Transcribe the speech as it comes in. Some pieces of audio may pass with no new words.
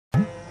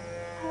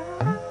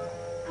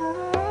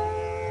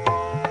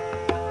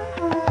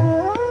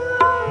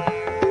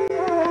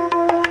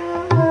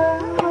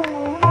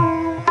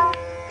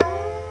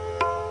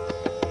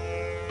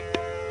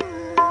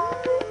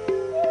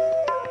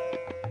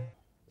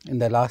In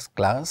the last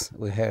class,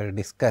 we have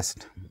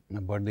discussed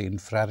about the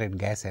infrared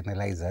gas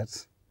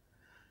analyzers,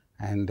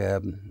 and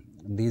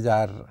these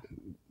are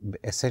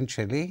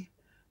essentially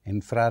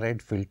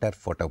infrared filter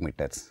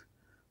photometers.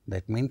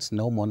 That means,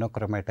 no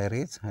monochromator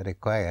is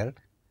required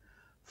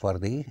for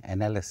the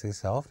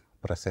analysis of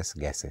process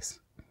gases.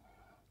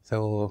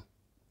 So,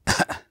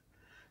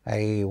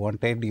 I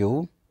wanted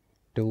you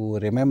to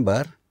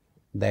remember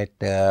that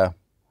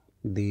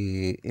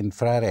the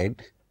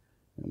infrared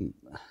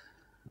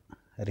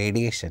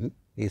radiation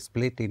is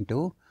split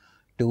into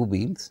two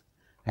beams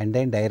and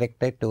then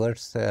directed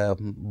towards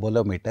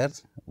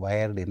bolometers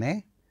wired in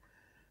a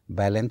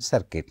balanced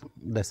circuit.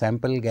 The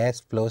sample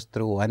gas flows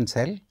through one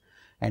cell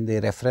and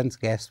the reference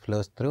gas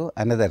flows through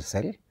another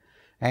cell,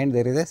 and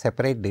there is a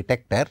separate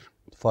detector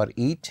for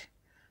each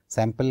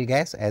sample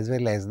gas as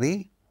well as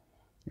the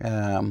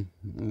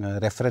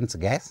reference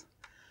gas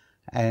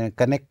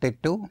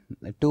connected to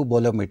two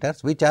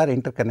bolometers, which are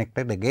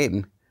interconnected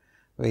again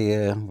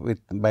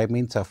by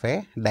means of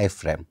a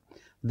diaphragm.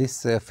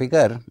 This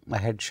figure I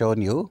had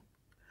shown you,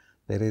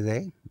 there is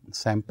a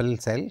sample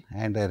cell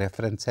and a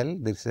reference cell,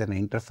 this is an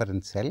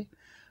interference cell,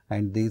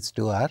 and these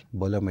two are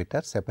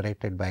bolometers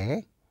separated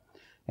by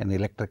an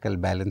electrical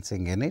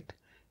balancing unit,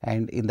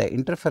 and in the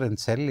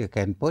interference cell you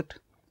can put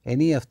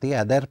any of the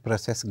other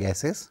process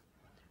gases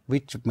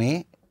which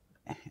may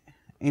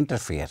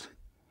interfere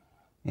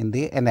in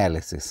the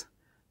analysis.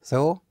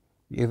 So,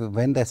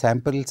 when the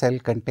sample cell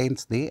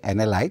contains the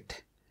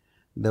analyte,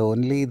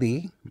 only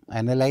the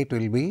analyte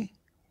will be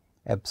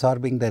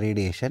absorbing the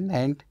radiation,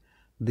 and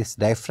this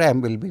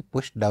diaphragm will be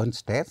pushed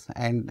downstairs,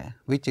 and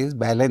which is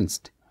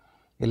balanced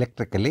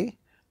electrically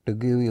to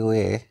give you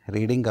a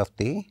reading of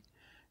the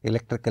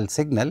electrical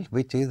signal,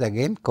 which is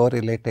again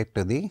correlated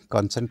to the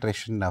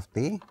concentration of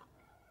the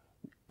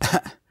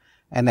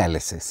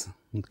analysis,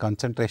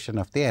 concentration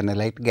of the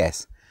analyte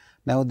gas.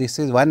 Now, this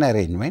is one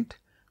arrangement.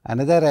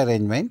 Another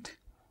arrangement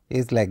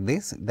is like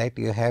this, that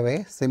you have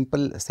a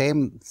simple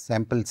same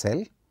sample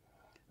cell,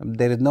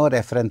 there is no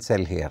reference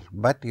cell here,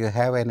 but you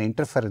have an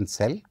interference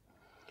cell,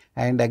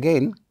 and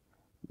again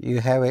you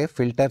have a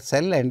filter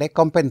cell and a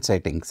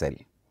compensating cell.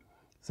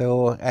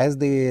 So, as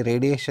the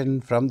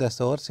radiation from the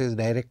source is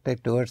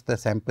directed towards the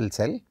sample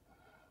cell,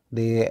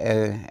 the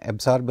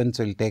absorbance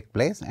will take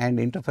place,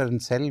 and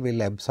interference cell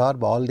will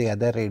absorb all the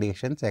other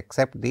radiations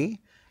except the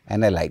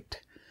analyte.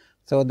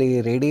 So,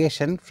 the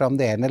radiation from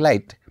the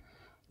analyte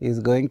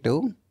is going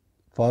to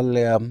fall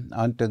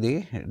onto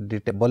the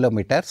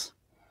bolometers,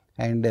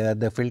 and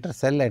the filter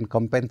cell and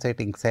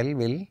compensating cell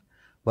will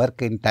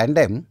work in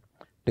tandem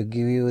to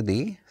give you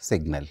the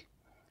signal.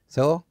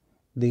 So,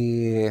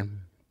 the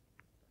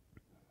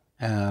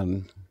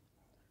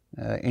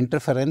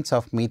interference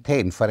of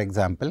methane, for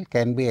example,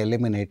 can be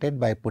eliminated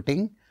by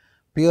putting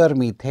pure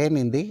methane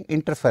in the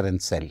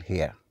interference cell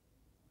here,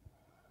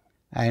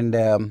 and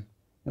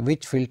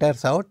which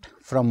filters out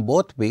from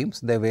both beams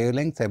the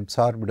wavelengths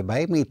absorbed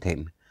by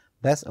methane.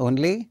 Thus,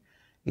 only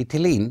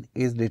ethylene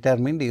is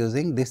determined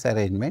using this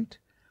arrangement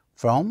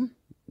from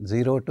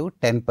 0 to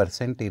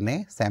 10% in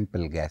a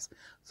sample gas.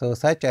 So,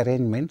 such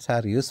arrangements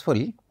are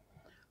useful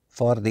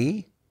for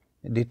the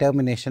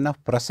determination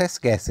of process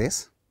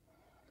gases,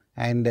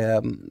 and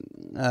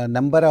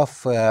number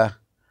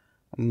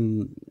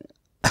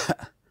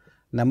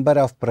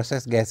of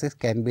process gases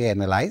can be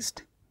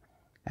analyzed,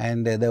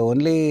 and the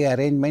only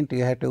arrangement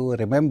you have to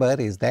remember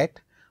is that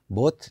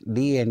both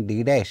D and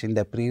D dash in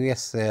the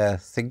previous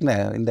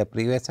signal, in the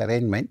previous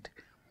arrangement,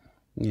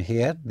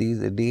 here these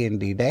D and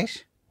D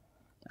dash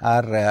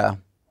are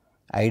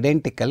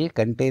identical,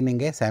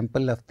 containing a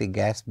sample of the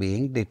gas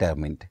being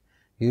determined.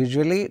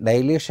 Usually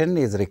dilution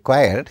is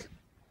required,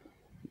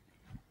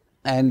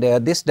 and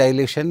this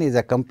dilution is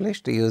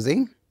accomplished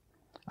using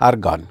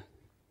argon,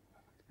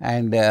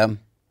 and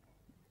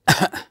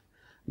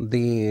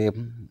the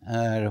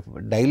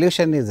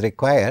dilution is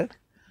required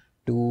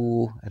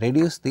to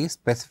reduce the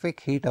specific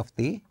heat of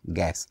the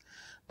gas.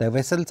 The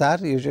vessels are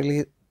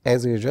usually,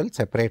 as usual,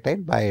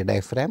 separated by a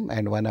diaphragm,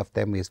 and one of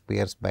them is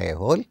pierced by a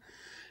hole,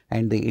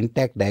 and the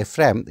intact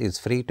diaphragm is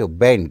free to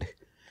bend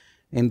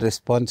in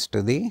response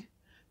to the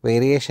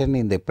variation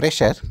in the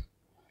pressure,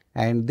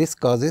 and this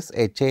causes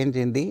a change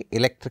in the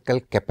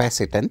electrical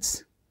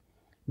capacitance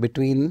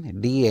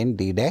between D and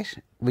D dash,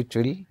 which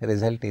will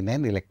result in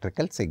an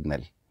electrical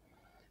signal.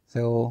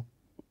 So,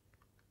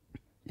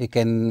 you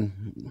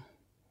can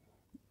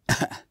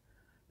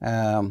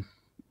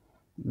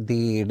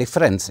the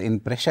difference in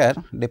pressure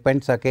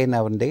depends again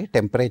on the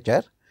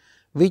temperature,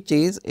 which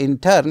is in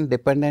turn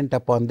dependent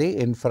upon the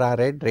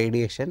infrared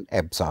radiation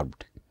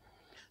absorbed.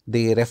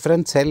 The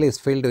reference cell is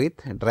filled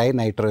with dry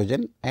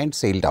nitrogen and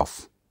sealed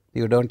off.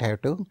 You do not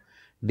have to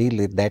deal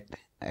with that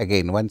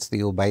again once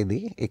you buy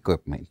the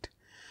equipment.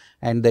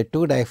 And the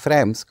two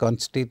diaphragms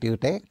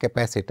constitute a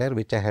capacitor,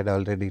 which I had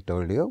already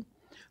told you,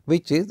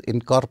 which is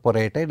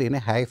incorporated in a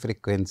high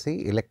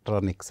frequency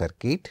electronic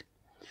circuit,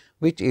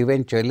 which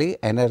eventually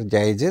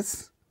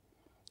energizes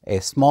a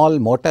small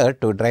motor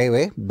to drive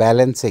a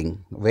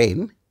balancing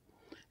vane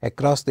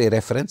across the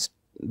reference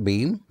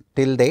beam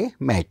till they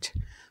match.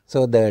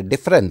 So, the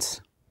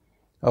difference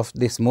of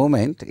this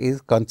movement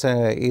is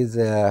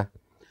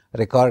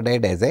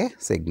recorded as a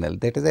signal.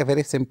 That is a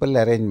very simple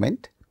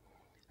arrangement,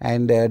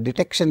 and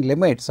detection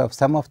limits of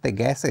some of the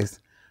gases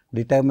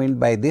determined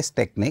by this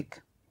technique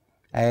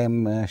I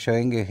am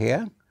showing you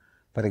here.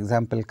 For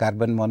example,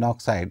 carbon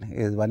monoxide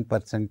is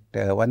 1%,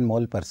 1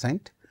 mole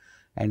percent,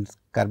 and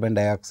carbon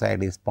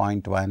dioxide is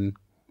 0.1,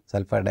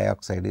 sulfur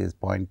dioxide is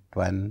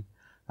 0.1,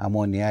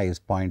 ammonia is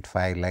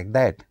 0.5, like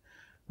that.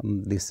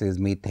 This is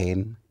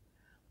methane,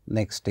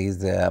 next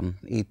is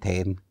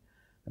ethane,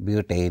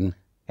 butane,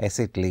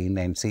 acetylene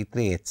and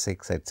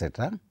C3H6,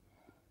 etc.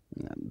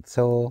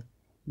 So,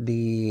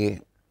 the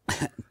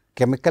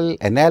chemical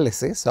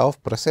analysis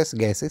of process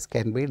gases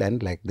can be done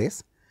like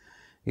this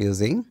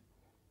using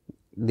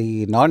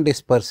the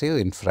non-dispersive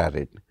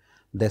infrared.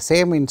 The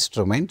same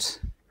instruments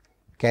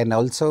can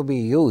also be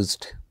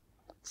used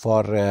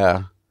for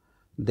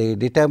the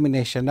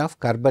determination of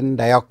carbon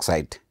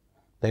dioxide,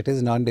 that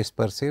is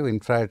non-dispersive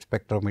infrared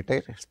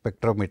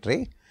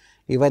spectrometry,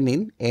 even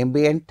in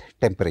ambient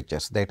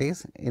temperatures, that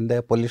is in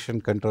the pollution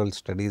control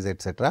studies,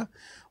 etc.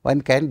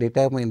 One can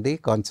determine the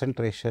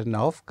concentration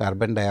of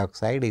carbon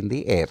dioxide in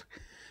the air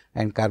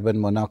and carbon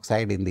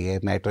monoxide in the air,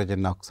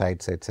 nitrogen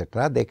oxides,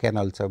 etc. They can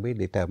also be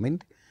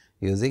determined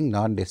using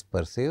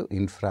non-dispersive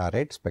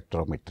infrared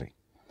spectrometry.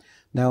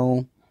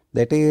 Now,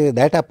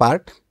 that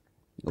apart,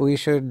 we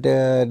should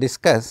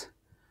discuss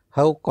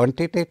how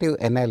quantitative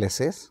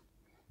analysis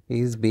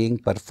is being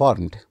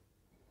performed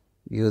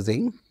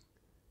using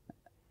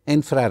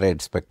infrared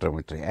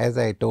spectrometry. As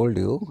I told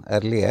you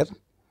earlier,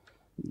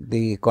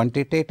 the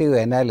quantitative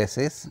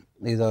analysis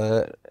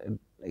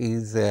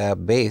is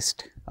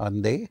based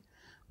on the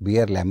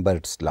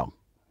Beer-Lambert's law.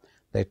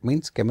 That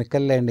means,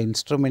 chemical and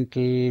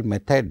instrumental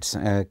methods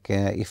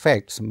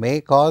effects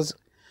may cause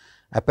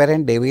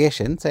apparent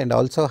deviations and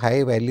also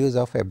high values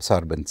of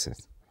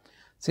absorbances.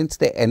 Since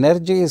the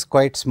energy is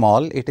quite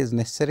small, it is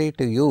necessary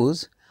to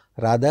use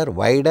rather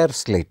wider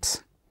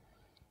slits,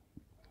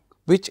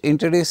 which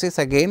introduces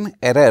again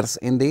errors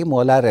in the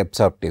molar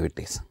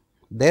absorptivities.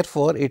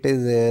 Therefore, it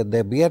is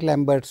the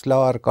Beer-Lambert's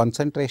law or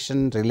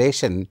concentration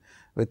relation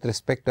with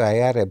respect to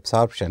IR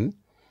absorption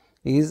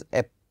is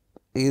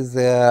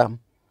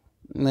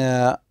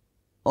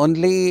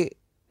only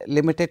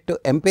limited to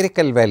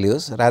empirical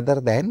values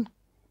rather than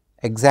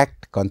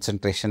exact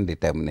concentration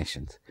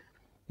determinations.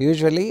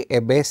 Usually,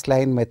 a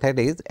baseline method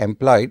is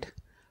employed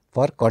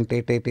for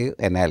quantitative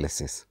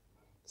analysis.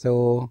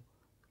 So,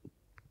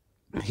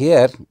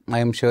 here I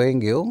am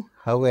showing you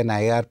how an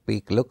IR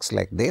peak looks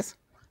like this,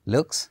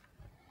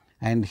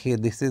 and here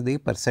this is the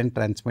percent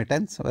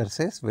transmittance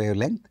versus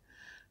wavelength,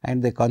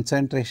 and the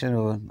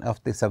concentration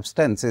of the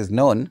substance is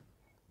known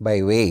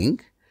by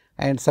weighing.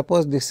 And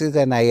suppose this is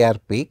an IR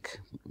peak,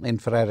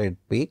 infrared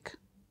peak,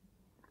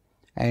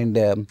 and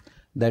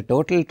the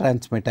total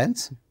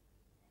transmittance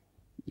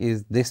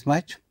is this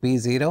much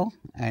P0,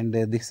 and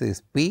this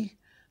is P,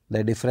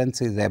 the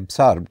difference is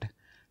absorbed,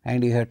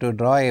 and you have to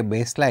draw a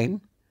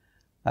baseline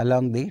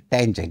along the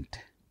tangent,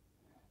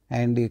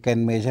 and you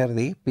can measure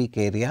the peak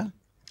area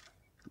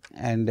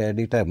and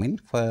determine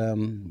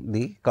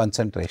the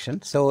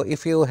concentration. So,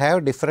 if you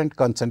have different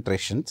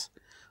concentrations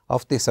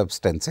of the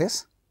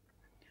substances,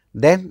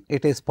 then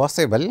it is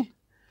possible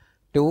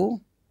to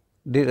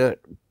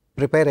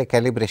prepare a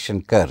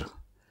calibration curve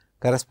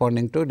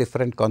corresponding to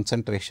different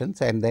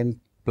concentrations and then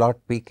plot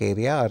peak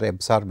area or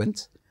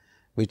absorbance,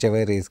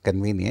 whichever is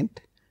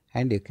convenient,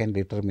 and you can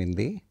determine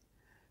the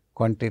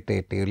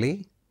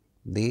quantitatively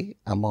the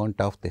amount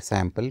of the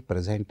sample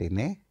present in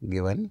a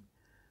given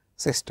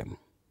system.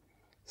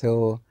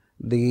 So,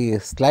 the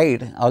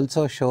slide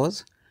also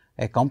shows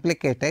a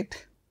complicated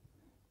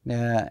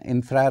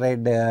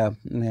infrared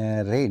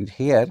range.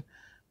 Here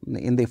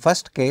in the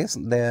first case,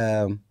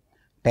 the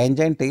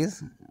tangent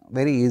is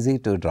very easy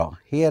to draw.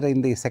 Here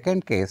in the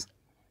second case,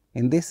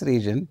 in this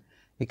region,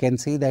 you can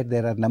see that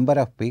there are number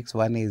of peaks.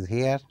 One is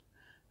here,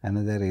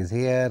 another is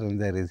here,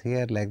 another is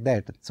here, like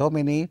that. So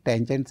many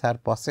tangents are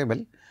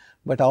possible,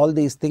 but all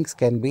these things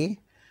can be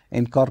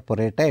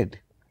incorporated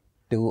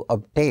to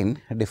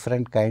obtain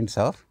different kinds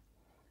of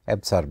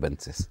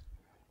absorbances,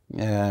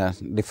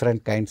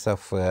 different kinds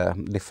of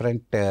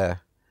different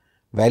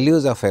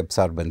values of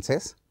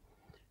absorbances,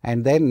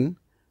 and then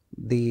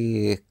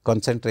the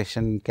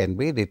concentration can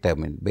be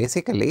determined.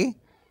 Basically,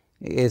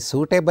 a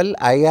suitable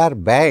IR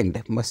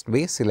band must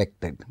be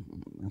selected,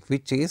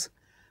 which is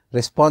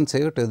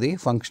responsive to the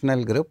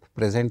functional group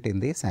present in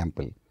the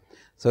sample.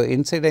 So,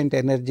 incident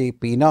energy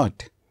P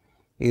naught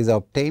is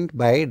obtained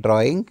by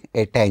drawing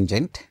a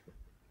tangent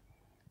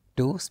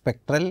to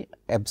spectral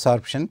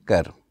absorption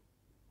curve.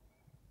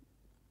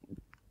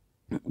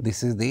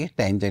 This is the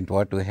tangent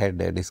what we had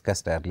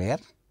discussed earlier,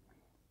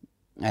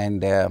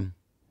 and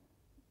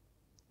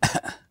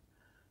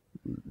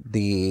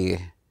the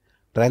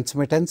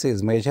transmittance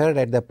is measured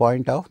at the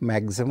point of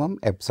maximum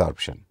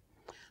absorption.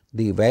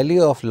 The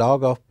value of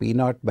log of P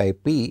naught by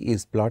P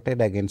is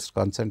plotted against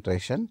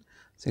concentration.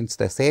 Since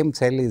the same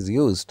cell is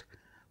used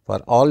for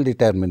all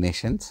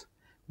determinations,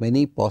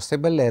 many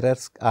possible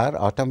errors are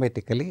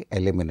automatically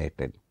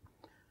eliminated.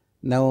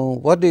 Now,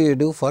 what do you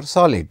do for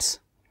solids?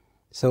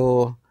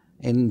 So,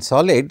 in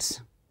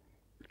solids,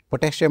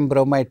 potassium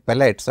bromide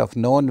pellets of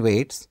known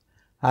weights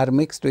are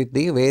mixed with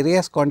the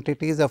various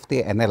quantities of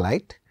the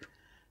analyte,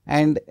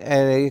 and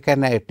you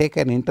can take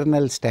an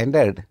internal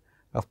standard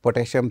of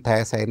potassium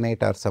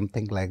thiocyanate or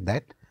something like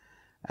that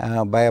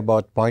by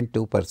about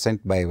 0.2%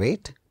 by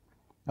weight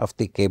of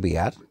the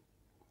KBr,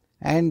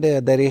 and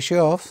the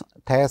ratio of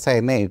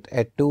thiocyanate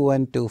at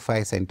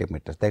 2125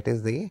 centimeters, that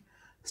is the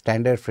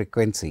standard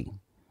frequency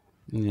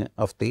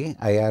of the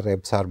IR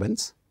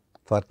absorbance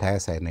for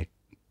thiocyanate,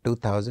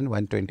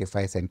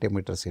 2125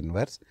 centimeters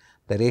inverse.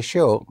 The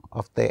ratio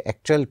of the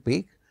actual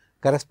peak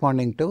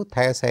corresponding to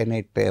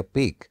thiocyanate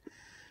peak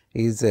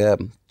is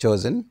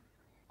chosen,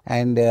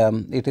 and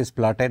it is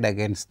plotted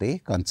against the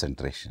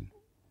concentration.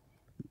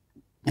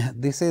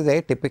 This is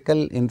a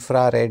typical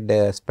infrared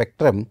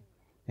spectrum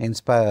in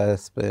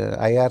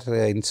IR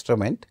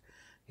instrument.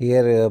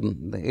 Here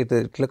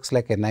it looks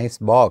like a nice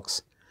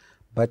box,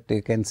 but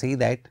you can see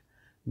that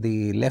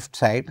the left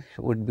side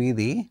would be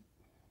the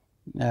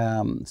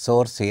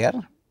source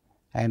here,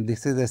 and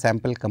this is a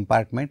sample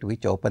compartment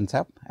which opens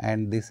up,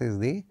 and this is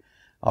the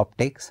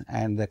optics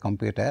and the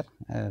computer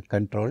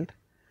controlled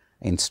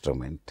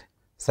instrument.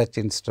 Such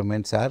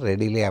instruments are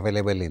readily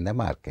available in the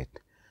market.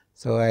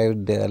 So, I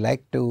would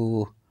like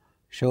to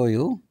show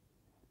you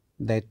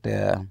that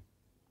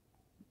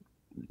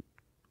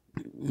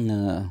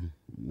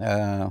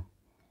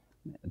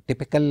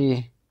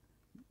typical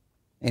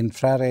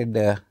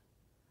infrared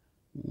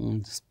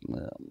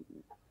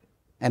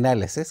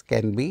analysis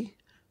can be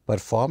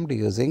performed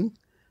using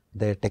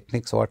the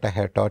techniques what I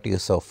have taught you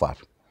so far.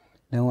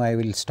 Now, I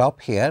will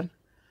stop here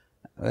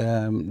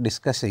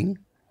discussing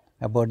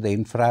about the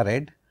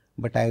infrared,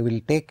 but I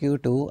will take you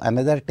to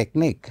another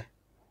technique,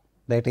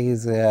 that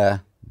is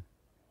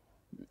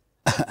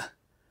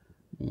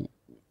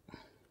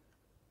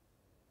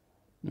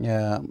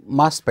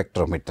mass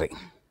spectrometry.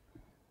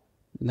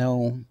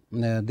 Now,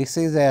 this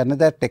is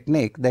another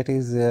technique that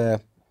is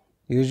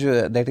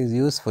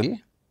useful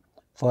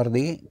for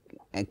the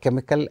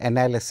chemical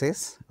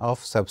analysis of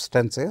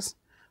substances,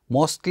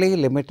 mostly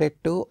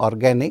limited to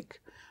organic,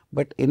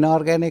 but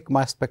inorganic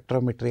mass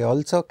spectrometry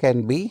also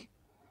can be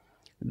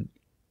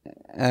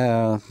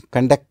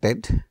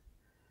conducted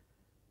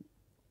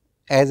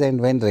as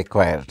and when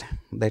required.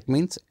 That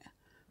means,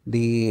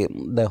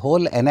 the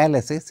whole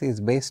analysis is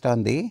based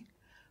on the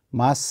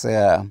mass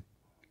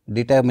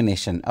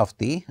determination of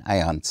the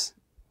ions.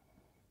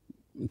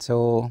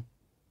 So,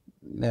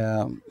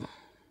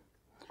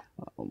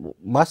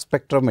 mass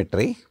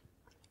spectrometry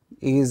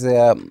is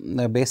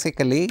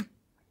basically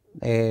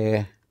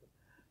a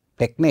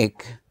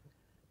technique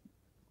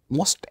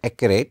most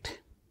accurate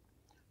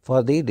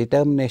for the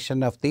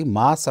determination of the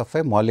mass of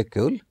a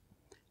molecule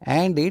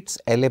and its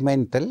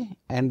elemental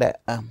and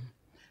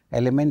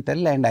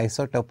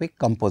isotopic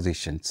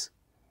compositions.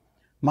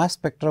 Mass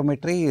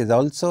spectrometry is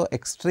also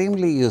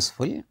extremely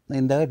useful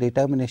in the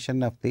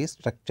determination of the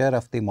structure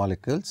of the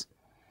molecules,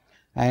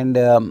 and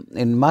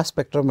in mass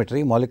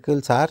spectrometry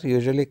molecules are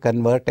usually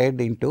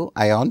converted into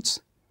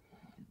ions,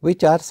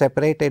 which are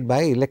separated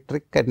by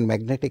electric and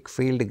magnetic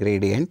field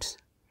gradients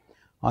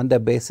on the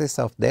basis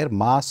of their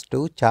mass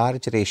to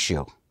charge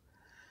ratio,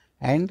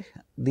 and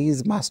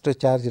these mass to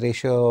charge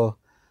ratio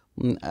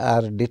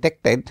are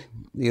detected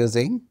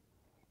using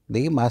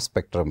the mass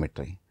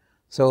spectrometry.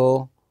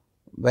 So,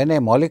 when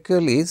a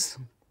molecule is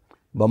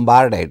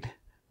bombarded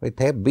with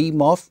a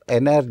beam of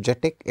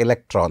energetic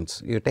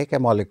electrons, you take a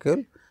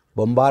molecule,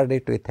 bombard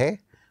it with a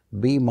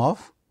beam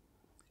of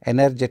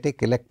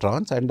energetic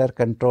electrons under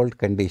controlled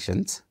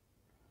conditions,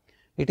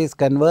 it is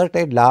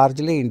converted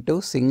largely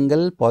into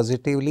single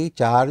positively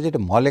charged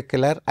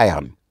molecular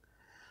ion.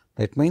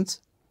 That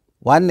means,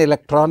 one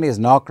electron is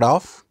knocked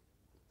off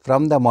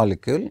from the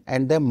molecule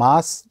and the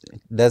mass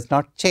does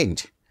not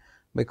change,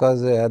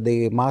 because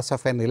the mass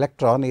of an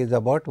electron is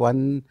about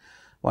 1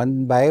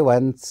 by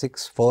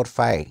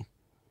 1645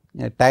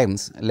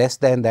 times less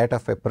than that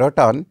of a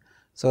proton.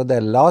 So,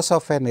 the loss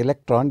of an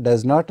electron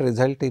does not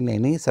result in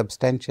any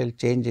substantial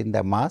change in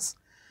the mass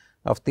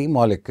of the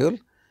molecule,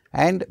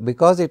 and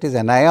because it is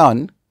an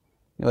ion,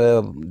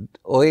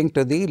 owing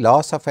to the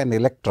loss of an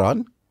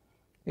electron,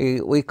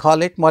 we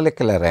call it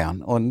molecular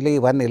ion. Only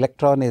one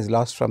electron is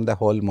lost from the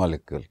whole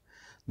molecule.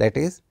 That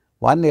is,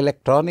 one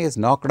electron is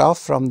knocked off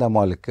from the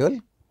molecule,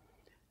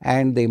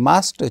 and the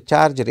mass to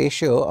charge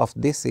ratio of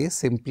this is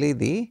simply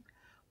the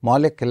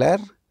molecular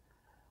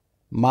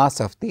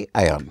mass of the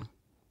ion.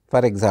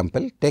 For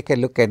example, take a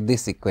look at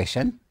this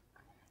equation.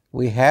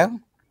 We have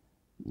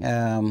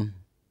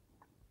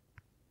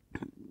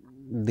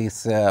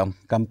this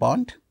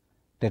compound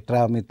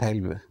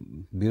tetramethyl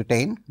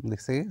butane,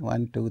 this is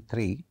 1, 2,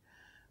 3,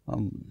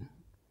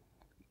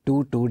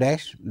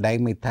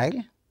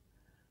 2,2-dimethyl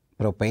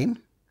propane,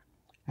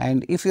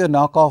 and if you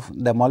knock off,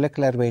 the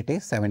molecular weight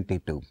is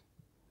 72.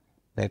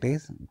 That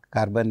is,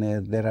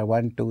 carbon, there are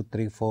 1, 2,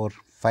 3, 4,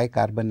 5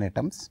 carbon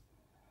atoms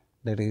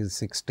that is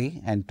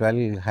 60 and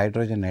 12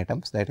 hydrogen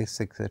atoms, that is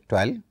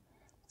 12.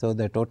 So,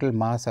 the total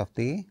mass of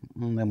the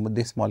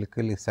this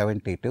molecule is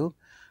 72.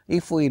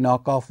 If we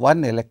knock off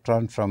one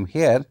electron from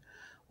here,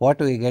 what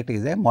we get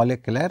is a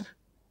molecular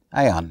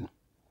ion,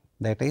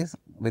 that is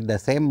with the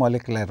same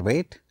molecular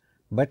weight,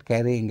 but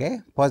carrying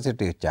a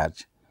positive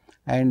charge,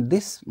 and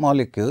this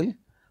molecule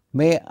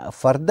may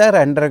further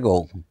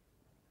undergo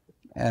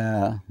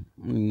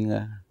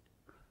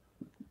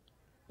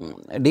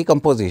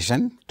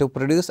decomposition to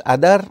produce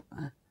other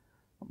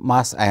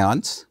mass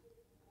ions.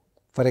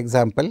 For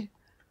example,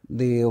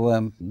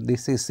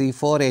 this is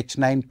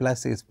C4H9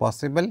 plus is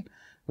possible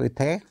with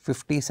a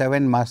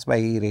 57 mass by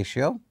E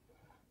ratio.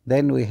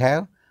 Then we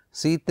have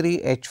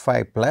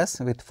C3H5 plus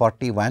with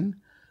 41,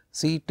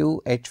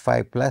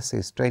 C2H5 plus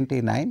is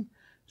 29,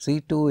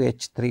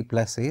 C2H3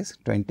 plus is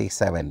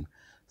 27,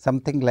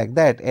 something like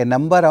that. A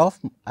number of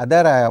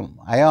other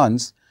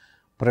ions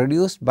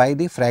produced by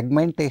the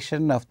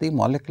fragmentation of the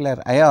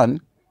molecular ion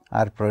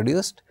are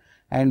produced,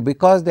 and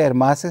because their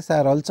masses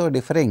are also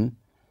differing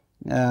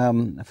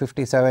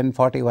 57,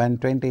 41,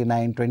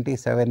 29,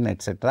 27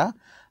 etc.,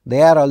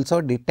 they are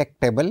also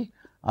detectable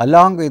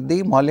along with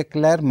the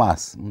molecular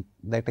mass,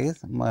 that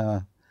is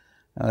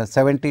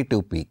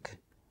 72 peak.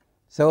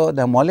 So,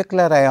 the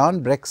molecular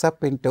ion breaks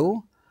up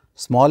into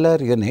smaller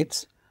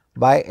units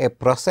by a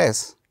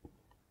process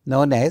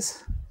known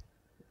as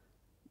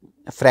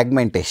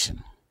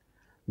fragmentation.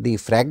 The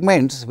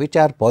fragments which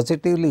are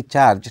positively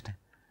charged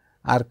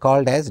are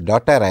called as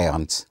daughter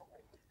ions,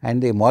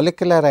 and the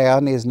molecular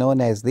ion is known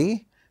as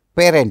the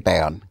parent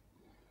ion.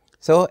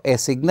 So, a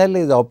signal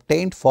is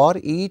obtained for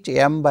each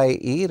m by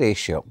E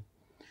ratio.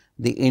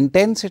 The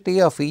intensity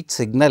of each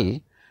signal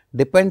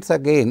depends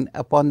again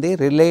upon the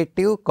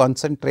relative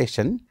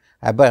concentration,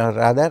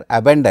 rather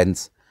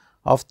abundance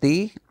of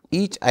the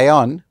each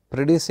ion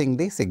producing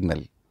the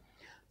signal.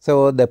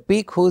 So, the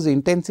peak whose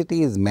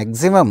intensity is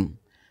maximum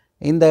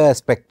in the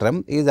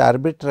spectrum is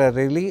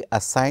arbitrarily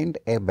assigned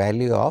a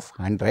value of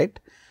 100,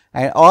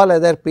 and all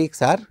other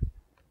peaks are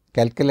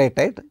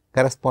calculated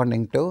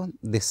corresponding to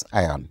this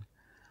ion,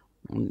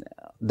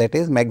 that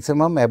is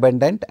maximum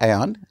abundant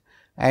ion,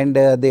 and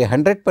the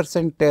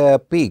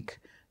 100% peak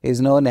is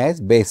known as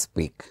base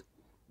peak.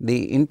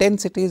 The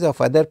intensities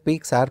of other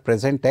peaks are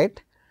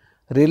presented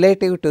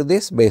relative to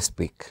this base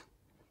peak.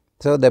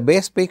 So, the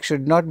base peak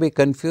should not be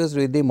confused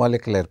with the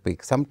molecular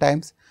peak.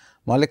 Sometimes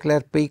molecular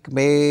peak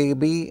may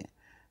be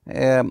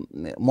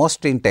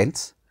most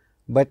intense,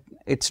 but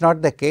it is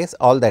not the case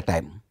all the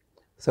time.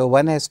 So,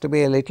 one has to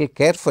be a little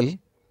careful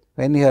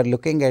when you are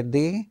looking at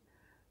the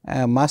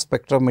mass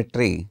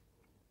spectrometry,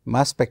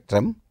 mass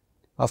spectrum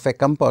of a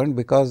compound,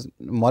 because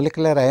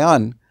molecular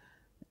ion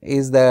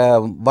is the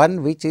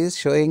one which is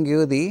showing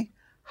you the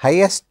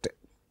highest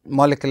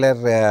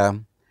molecular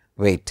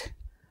weight,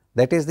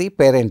 that is the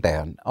parent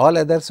ion. All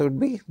others would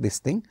be this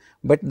thing,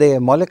 but the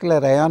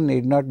molecular ion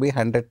need not be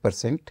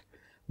 100%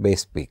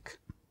 base peak.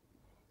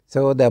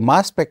 So, the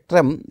mass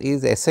spectrum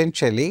is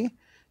essentially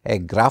a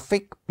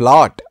graphic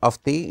plot of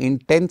the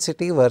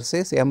intensity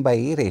versus m by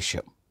E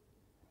ratio.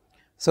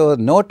 So,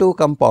 no two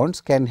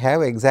compounds can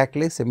have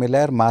exactly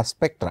similar mass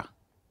spectra,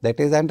 that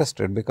is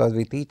understood, because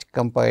with each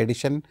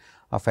addition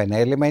of an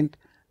element,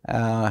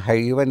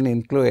 even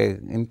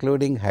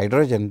including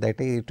hydrogen,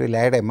 that is, it will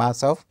add a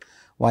mass of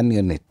 1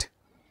 unit.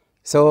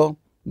 So,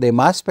 the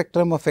mass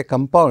spectrum of a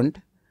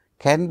compound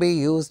can be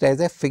used as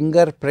a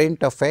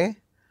fingerprint of a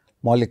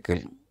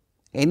molecule.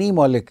 Any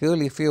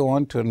molecule, if you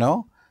want to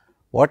know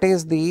what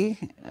is the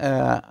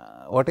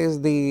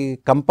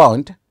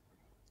compound,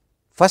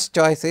 first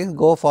choice is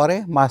go for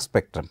a mass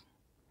spectrum.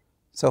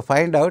 So,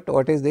 find out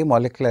what is the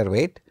molecular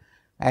weight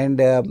and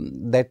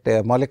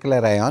that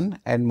molecular ion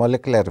and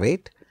molecular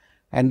weight,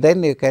 and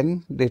then you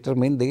can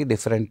determine the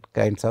different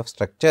kinds of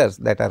structures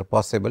that are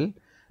possible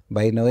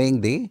by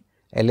knowing the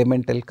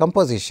elemental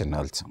composition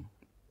also.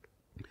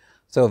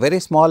 So,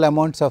 very small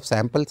amounts of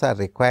samples are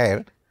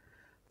required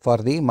for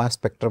the mass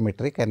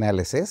spectrometric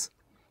analysis,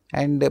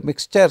 and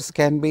mixtures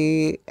can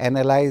be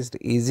analyzed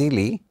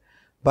easily,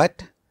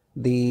 but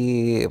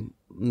the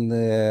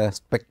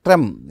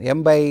spectrum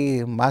m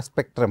by mass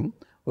spectrum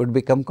would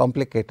become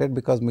complicated,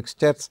 because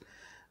mixtures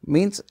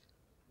means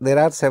there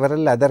are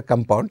several other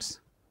compounds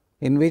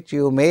in which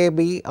you may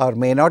be or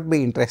may not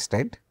be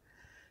interested,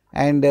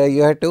 and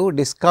you have to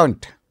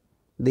discount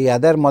the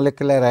other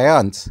molecular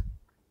ions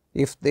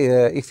if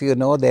you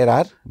know there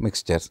are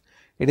mixtures.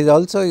 It is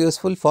also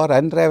useful for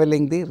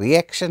unraveling the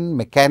reaction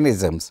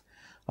mechanisms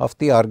of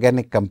the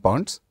organic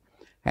compounds,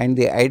 and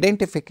the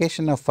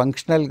identification of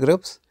functional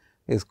groups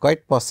is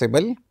quite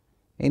possible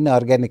in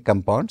organic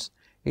compounds.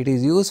 It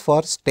is used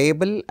for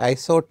stable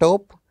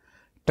isotope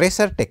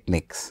tracer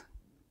techniques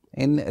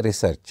in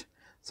research.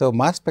 So,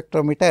 mass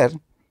spectrometer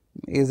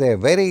is a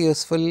very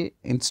useful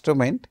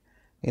instrument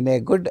in a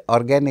good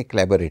organic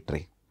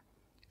laboratory.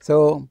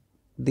 So,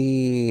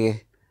 the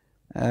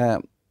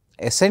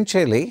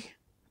essentially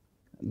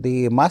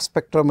the mass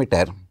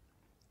spectrometer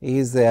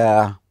is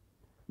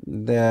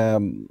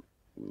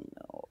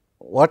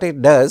what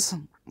it does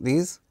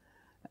is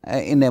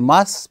In a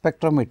mass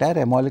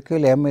spectrometer, a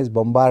molecule M is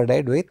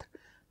bombarded with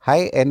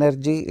high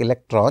energy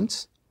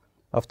electrons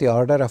of the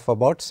order of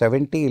about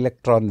 70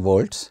 electron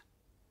volts,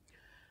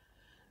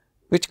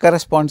 which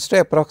corresponds to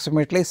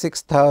approximately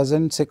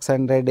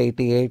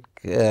 6688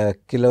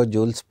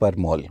 kilojoules per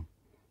mole.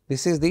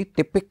 This is the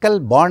typical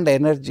bond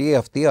energy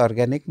of the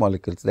organic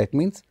molecules. That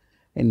means,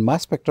 in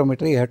mass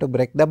spectrometry you have to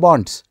break the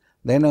bonds,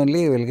 then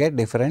only you will get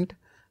different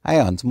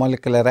ions,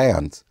 molecular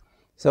ions.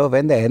 So,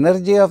 when the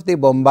energy of the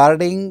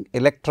bombarding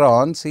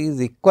electrons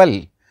is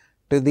equal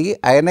to the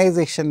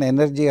ionization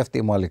energy of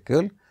the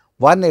molecule,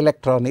 one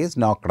electron is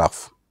knocked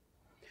off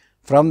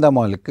from the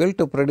molecule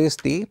to produce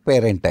the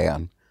parent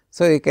ion.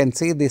 So, you can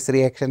see this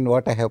reaction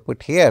what I have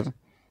put here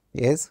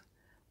is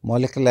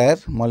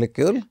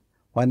molecule,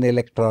 one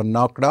electron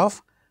knocked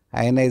off,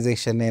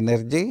 ionization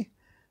energy.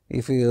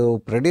 If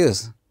you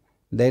produce,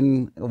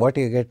 then what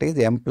you get is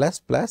M plus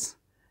plus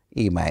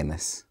E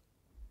minus.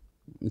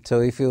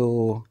 So, if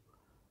you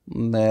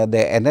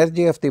the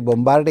energy of the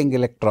bombarding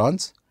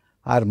electrons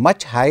are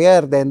much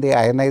higher than the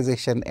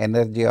ionization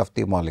energy of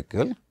the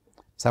molecule.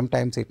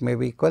 Sometimes it may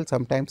be equal,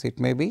 sometimes it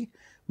may be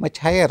much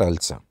higher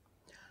also.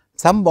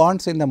 Some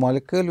bonds in the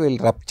molecule will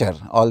rupture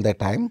all the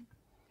time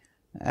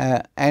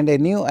and a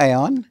new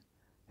ion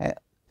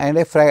and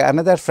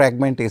another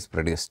fragment is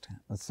produced.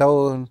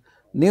 So,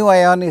 new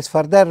ion is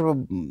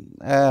further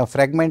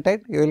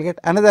fragmented, you will get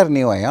another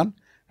new ion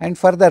and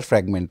further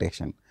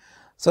fragmentation.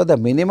 So, the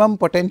minimum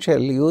potential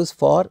used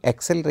for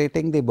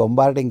accelerating the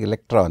bombarding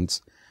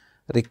electrons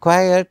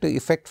required to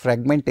effect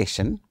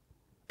fragmentation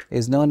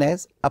is known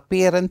as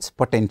appearance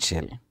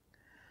potential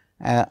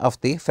of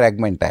the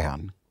fragment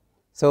ion.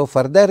 So,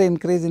 further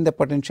increase in the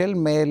potential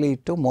may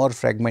lead to more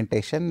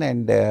fragmentation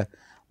and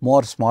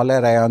more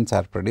smaller ions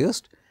are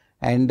produced,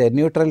 and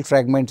neutral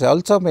fragments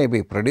also may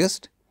be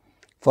produced.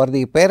 For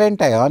the parent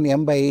ion,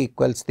 M by E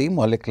equals the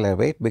molecular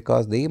weight,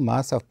 because the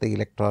mass of the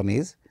electron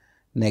is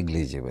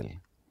negligible.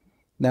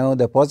 Now,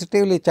 the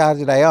positively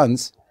charged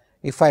ions,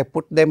 if I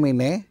put them in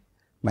a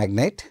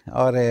magnet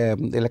or a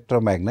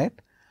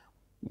electromagnet,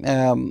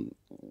 the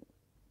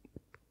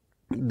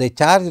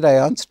charged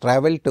ions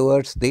travel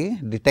towards the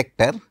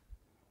detector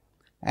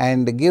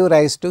and give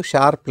rise to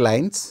sharp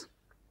lines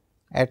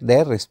at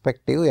their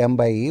respective M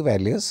by E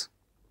values.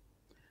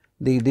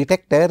 The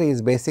detector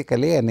is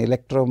basically an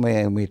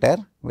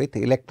electrometer with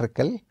electric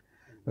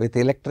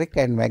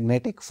and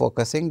magnetic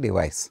focusing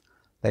device.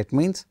 That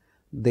means,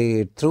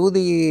 through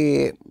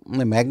the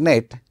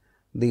magnet,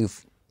 the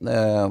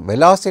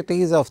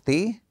velocities of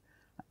the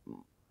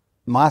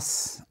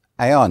mass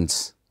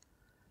ions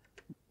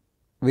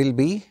will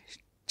be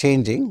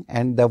changing,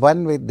 and the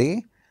one with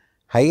the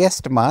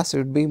highest mass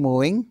would be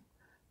moving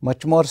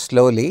much more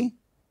slowly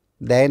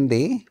than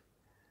the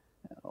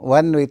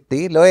one with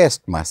the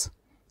lowest mass.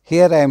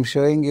 Here I am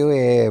showing you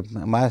a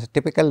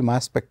typical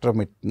mass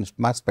spectrum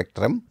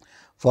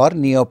for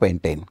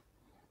neopentane,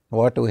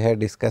 what we had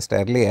discussed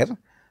earlier,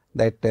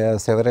 that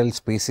several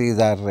species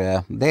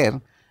are there,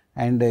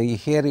 and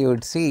here you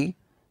would see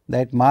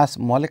that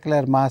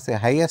molecular mass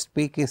highest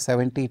peak is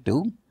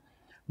 72,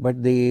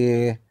 but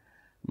the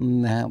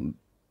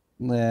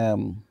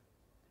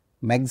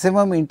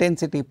maximum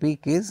intensity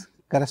peak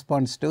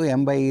corresponds to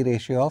M by E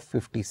ratio of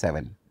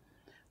 57.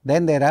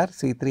 Then there are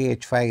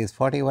C3H5 is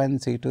 41,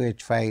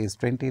 C2H5 is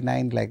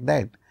 29, like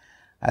that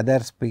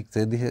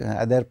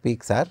other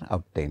peaks are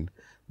obtained.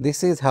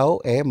 This is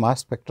how a mass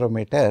spectrum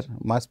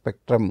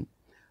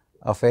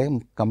of a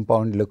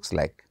compound looks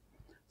like.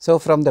 So,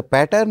 from the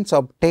patterns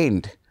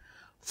obtained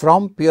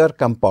from pure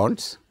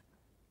compounds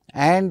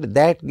and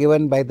that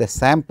given by the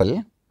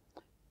sample,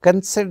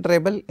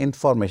 considerable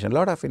information,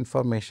 lot of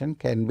information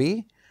can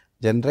be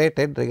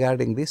generated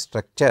regarding the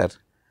structure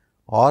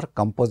or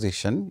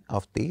composition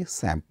of the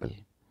sample.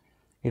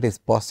 It is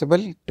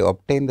possible to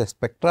obtain the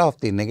spectra of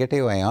the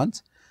negative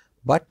ions,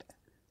 but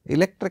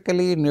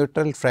electrically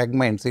neutral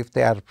fragments, if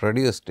they are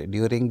produced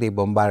during the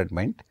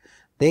bombardment,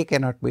 they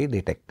cannot be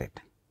detected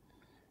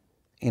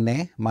in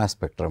a mass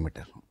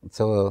spectrometer.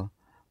 So,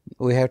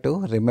 we have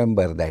to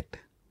remember that.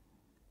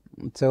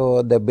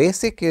 So, the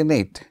basic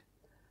unit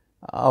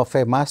of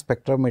a mass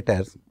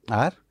spectrometer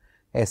are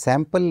a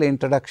sample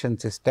introduction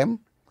system,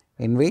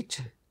 in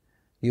which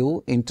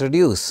you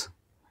introduce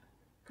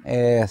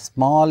a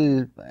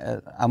small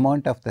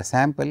amount of the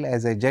sample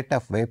as a jet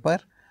of vapor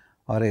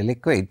or a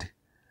liquid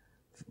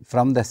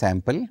from the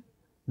sample.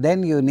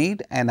 Then you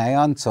need an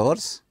ion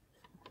source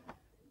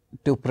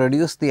to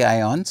produce the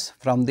ions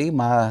from the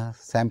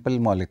sample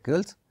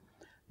molecules.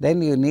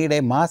 Then you need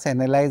a mass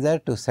analyzer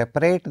to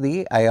separate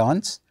the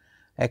ions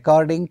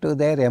according to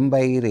their M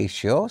by E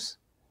ratios,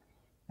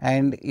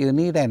 and you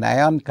need an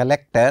ion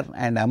collector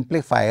and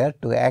amplifier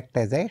to act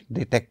as a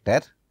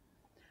detector.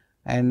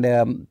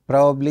 And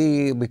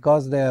probably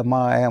because the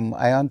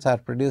ions are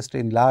produced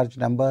in large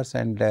numbers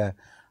and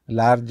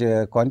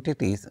large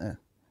quantities,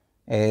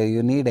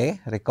 you need a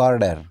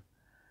recorder,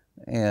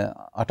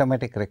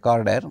 automatic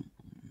recorder.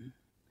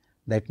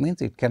 That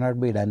means, it cannot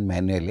be done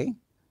manually,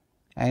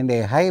 and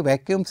a high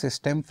vacuum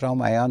system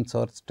from ion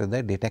source to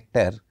the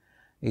detector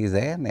is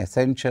an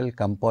essential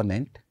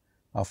component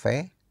of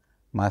a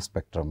mass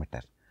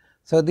spectrometer.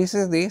 So, this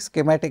is the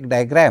schematic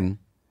diagram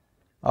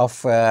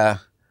of a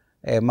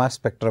mass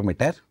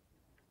spectrometer.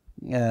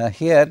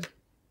 Here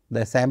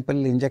the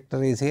sample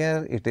injector is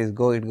here, it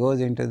goes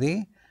into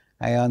the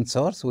ion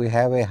source. We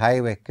have a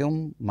high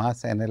vacuum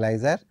mass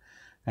analyzer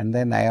and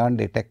then ion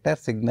detector,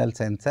 signal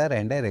sensor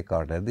and a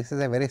recorder. This is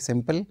a very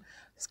simple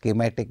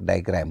schematic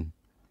diagram.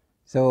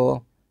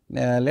 So,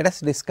 let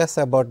us discuss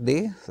about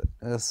the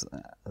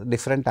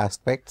different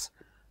aspects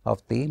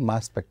of the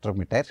mass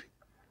spectrometer.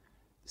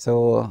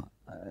 So,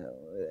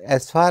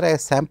 as far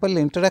as sample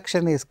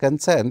introduction is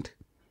concerned,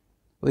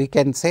 we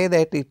can say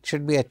that it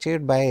should be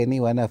achieved by any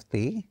one of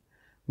the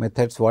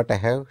methods what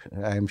I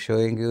am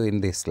showing you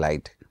in this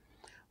slide.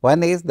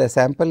 One is the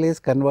sample is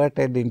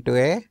converted into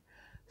a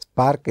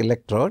spark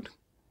electrode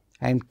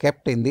and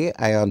kept in the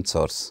ion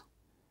source.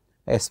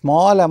 A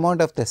small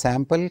amount of the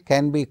sample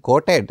can be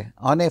coated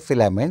on a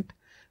filament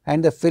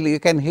and you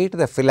can heat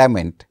the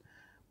filament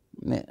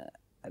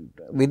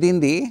within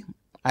the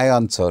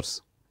ion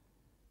source,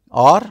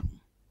 or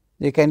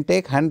you can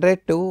take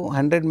 100 to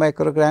 100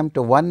 microgram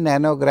to 1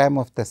 nanogram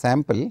of the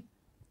sample,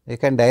 you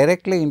can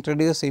directly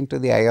introduce into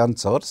the ion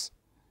source,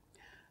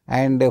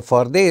 and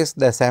for this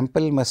the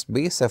sample must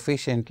be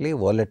sufficiently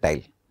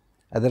volatile,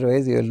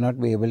 otherwise you will not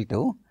be able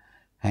to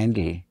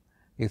handle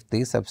if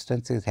the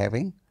substance is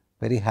having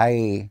very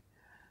high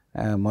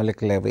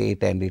molecular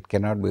weight and it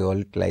cannot be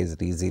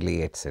volatilized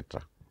easily,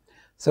 etc.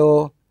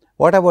 So,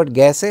 what about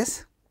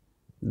gases?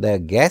 The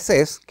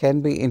gases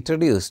can be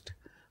introduced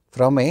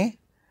from a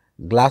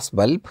glass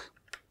bulb,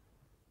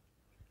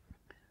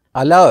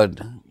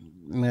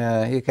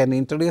 you can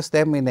introduce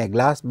them in a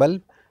glass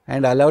bulb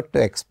and allowed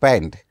to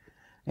expand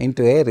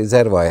into a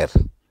reservoir,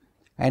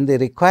 and the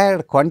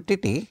required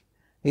quantity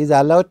is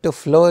allowed to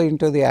flow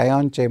into the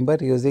ion chamber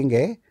using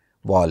a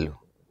valve.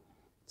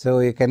 So,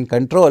 you can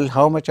control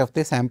how much of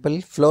the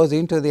sample flows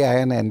into the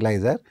ion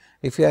analyzer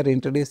if you are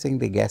introducing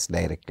the gas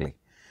directly.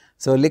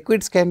 So,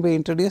 liquids can be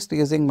introduced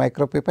using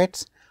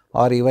micropipettes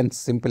or even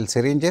simple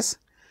syringes,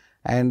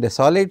 and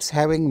solids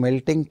having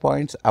melting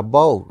points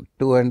above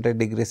 200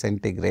 degree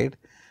centigrade,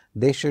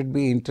 they should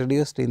be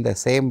introduced in the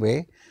same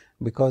way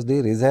because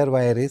the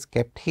reservoir is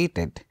kept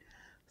heated.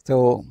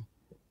 So,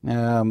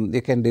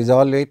 you can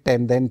dissolve it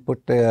and then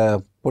put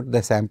the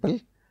sample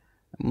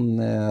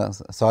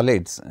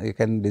solids, you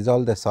can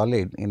dissolve the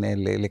solid in a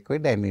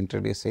liquid and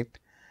introduce it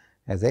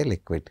as a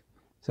liquid.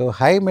 So,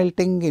 high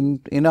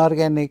melting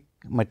inorganic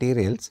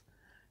materials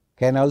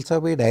can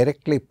also be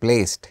directly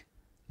placed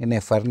in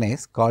a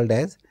furnace called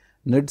as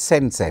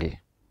Nondispensive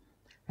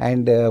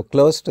and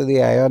close to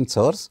the ion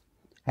source,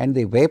 and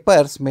the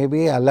vapors may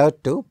be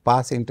allowed to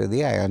pass into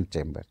the ion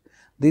chamber.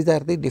 These are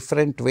the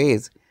different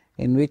ways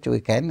in which we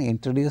can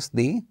introduce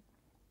the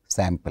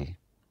sample.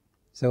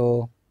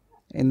 So,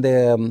 in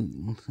the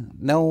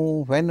now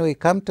when we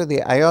come to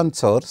the ion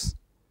source,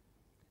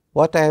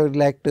 what I would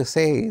like to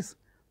say is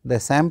the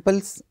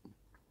samples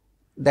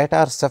that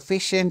are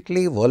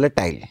sufficiently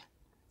volatile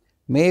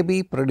may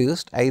be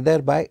produced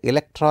either by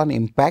electron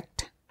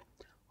impact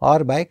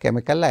or by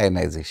chemical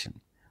ionization.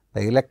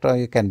 The electron,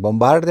 you can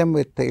bombard them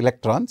with the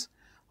electrons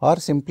or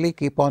simply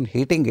keep on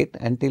heating it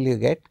until you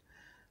get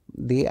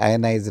the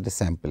ionized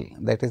sample,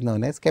 that is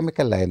known as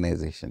chemical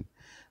ionization.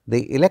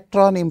 The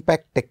electron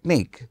impact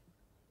technique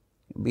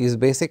is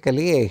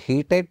basically a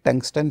heated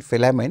tungsten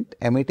filament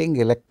emitting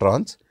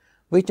electrons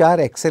which are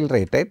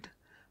accelerated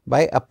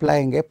by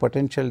applying a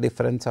potential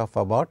difference of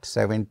about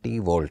 70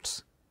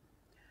 volts.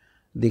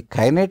 The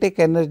kinetic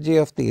energy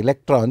of the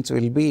electrons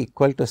will be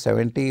equal to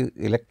 70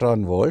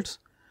 electron volts,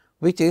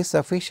 which is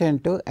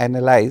sufficient to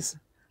ionize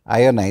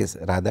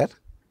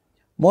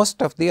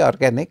most of the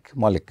organic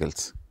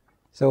molecules.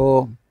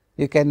 So,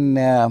 you can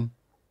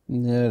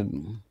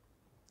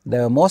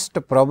the most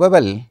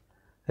probable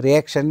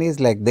reaction is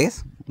like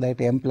this, that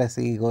M plus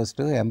E goes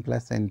to M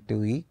plus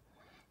N2E.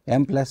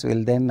 M plus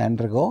will then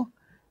undergo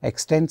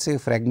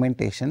extensive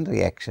fragmentation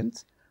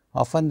reactions.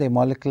 Often the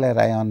molecular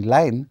ion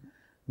line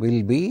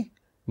will be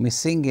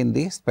missing in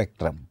the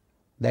spectrum,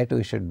 that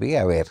we should be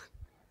aware.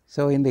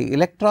 So, in the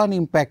electron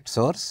impact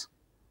source,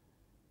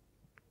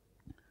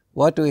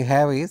 what we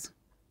have is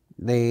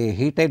the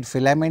heated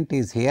filament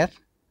is here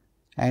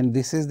and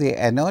this is the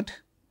anode,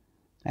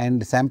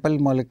 and sample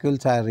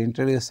molecules are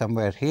introduced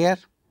somewhere here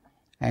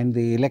and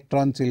the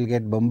electrons will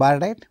get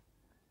bombarded.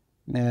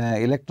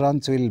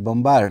 Electrons will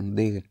bombard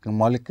the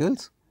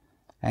molecules,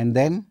 and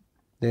then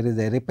there is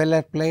a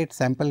repeller plate,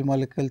 sample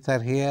molecules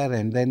are here,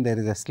 and then there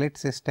is a slit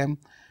system,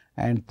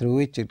 and through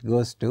which it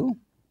goes to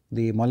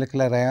the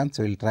molecular ions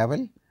will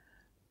travel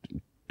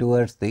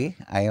towards the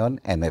ion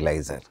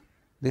analyzer.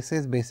 This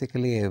is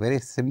basically a very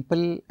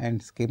simple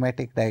and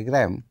schematic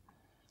diagram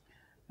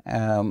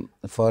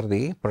for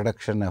the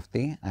production of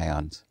the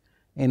ions.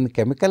 In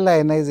chemical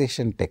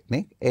ionization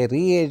technique, a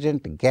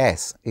reagent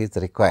gas is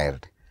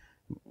required,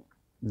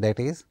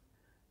 that is,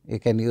 you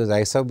can use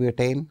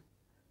isobutane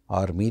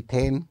or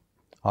methane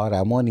or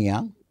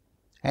ammonia,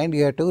 and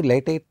you have to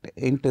let it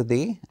into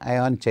the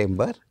ion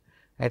chamber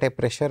at a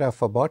pressure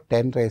of about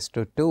 10 raised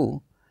to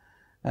 2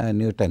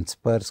 newtons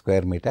per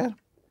square meter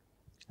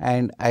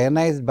and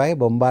ionized by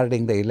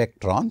bombarding the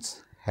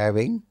electrons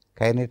having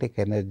kinetic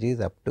energies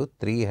up to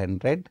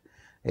 300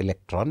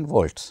 electron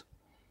volts.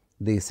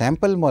 The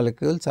sample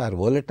molecules are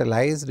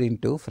volatilized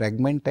into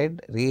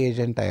fragmented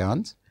reagent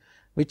ions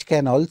which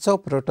can also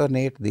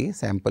protonate the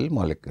sample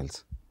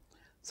molecules.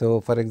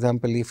 So, for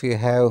example, if you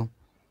have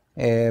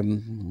a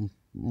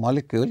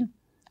molecule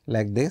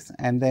like this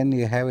and then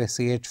you have a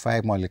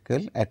CH5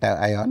 molecule at a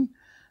ion,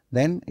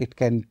 then it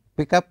can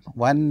pick up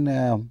one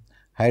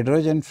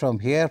hydrogen from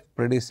here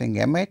producing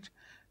MH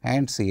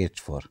and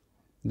CH4.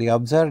 The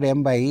observed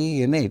M by E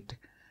unit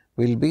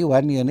will be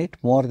 1 unit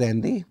more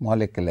than the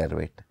molecular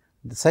weight.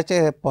 Such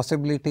a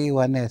possibility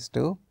one has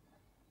to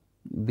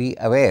be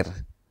aware,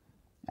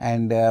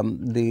 and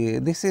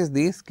this is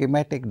the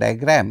schematic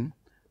diagram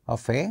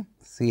of a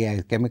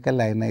CI,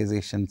 chemical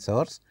ionization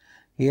source.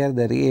 Here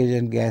the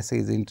reagent gas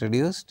is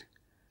introduced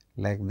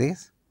like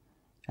this,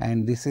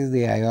 and this is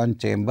the ion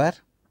chamber,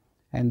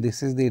 and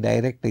this is the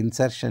direct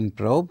insertion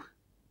probe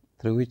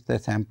through which the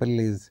sample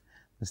is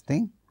this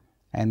thing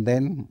and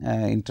then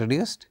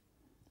introduced,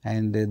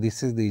 and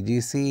this is the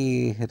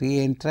GC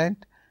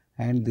re-entrant,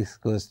 and this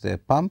goes to the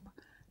pump,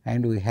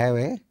 and we have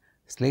a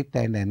slit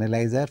and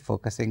analyzer,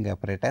 focusing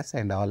apparatus,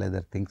 and all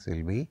other things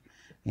will be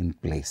in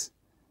place.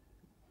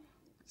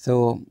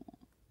 So,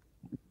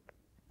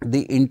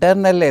 the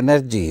internal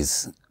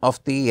energies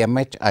of the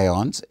MH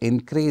ions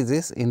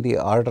increases in the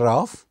order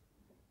of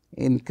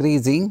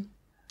increasing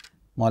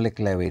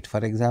molecular weight.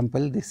 For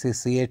example, this is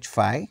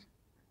CH5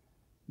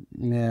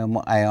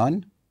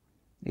 ion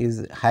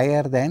is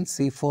higher than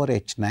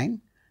C4H9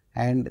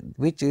 and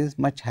which is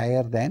much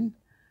higher than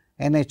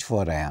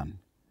NH4 ion.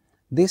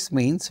 This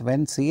means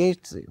when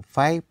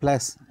CH5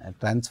 plus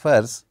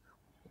transfers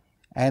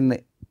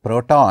an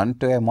proton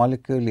to a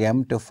molecule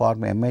M to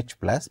form MH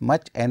plus,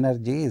 much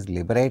energy is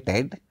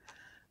liberated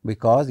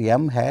because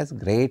M has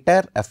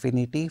greater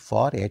affinity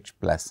for H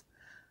plus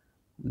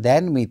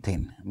than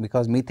methane,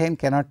 because methane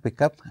cannot pick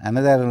up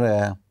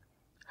another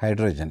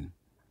hydrogen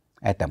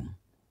atom.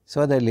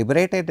 So, the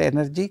liberated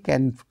energy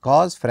can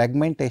cause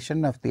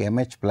fragmentation of the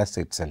MH plus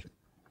itself,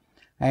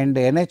 and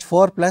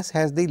NH4 plus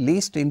has the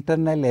least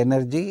internal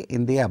energy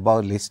in the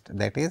above list,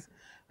 that is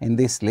in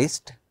this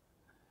list.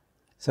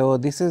 So,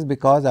 this is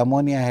because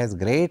ammonia has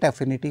great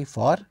affinity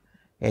for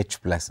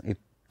H plus, it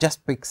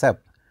just picks up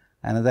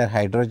another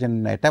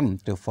hydrogen atom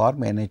to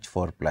form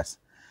NH4 plus.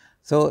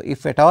 So,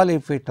 if at all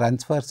if it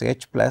transfers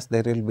H plus,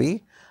 there will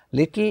be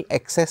little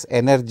excess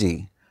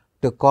energy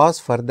to cause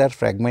further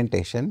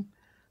fragmentation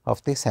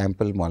of the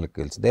sample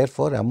molecules.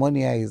 Therefore,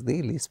 ammonia is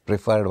the least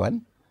preferred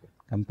one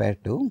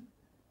compared to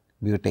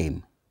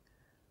butane.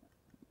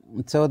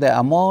 So, the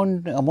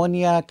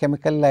ammonia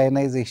chemical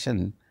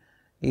ionization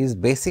is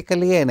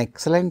basically an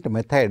excellent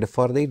method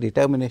for the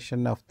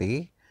determination of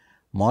the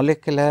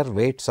molecular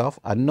weights of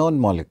unknown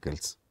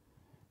molecules.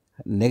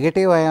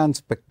 Negative ion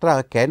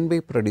spectra can be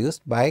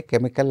produced by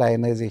chemical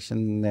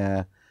ionization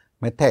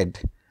method,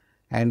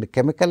 and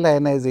chemical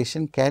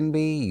ionization can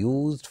be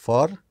used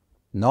for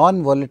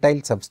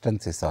non-volatile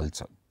substances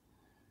also.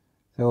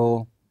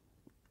 So,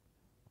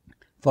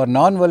 for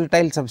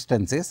non-volatile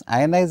substances,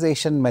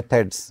 ionization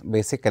methods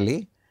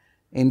basically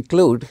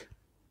include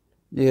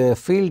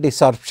field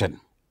desorption,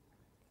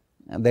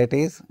 that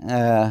is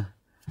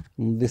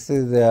this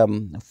is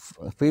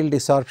field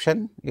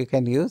desorption you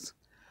can use,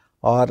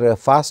 or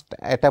fast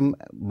atom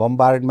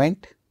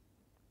bombardment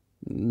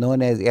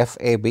known as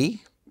FAB,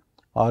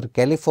 or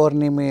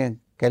californium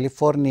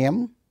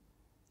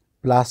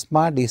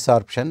plasma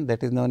desorption,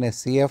 that is known as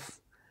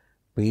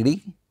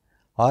CFPD,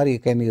 or you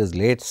can use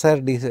laser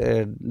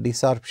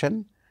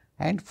desorption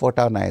and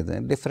photon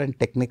ionization. Different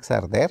techniques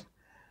are there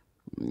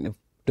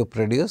to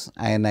produce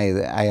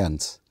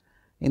ions.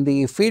 In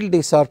the field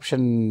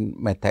desorption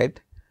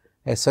method,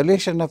 a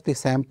solution of the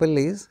sample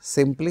is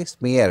simply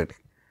smeared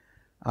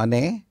on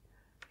a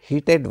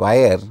heated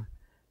wire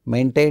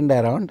maintained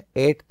around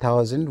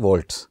 8000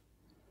 volts.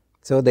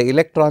 So, the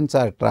electrons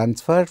are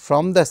transferred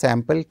from the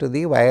sample to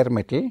the wire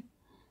metal,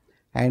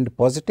 and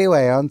positive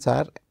ions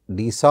are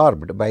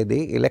desorbed by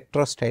the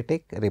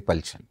electrostatic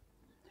repulsion.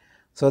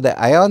 So, the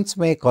ions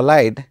may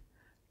collide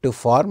to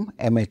form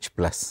MH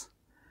plus.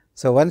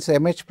 So, once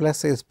MH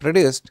plus is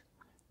produced,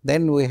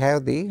 then we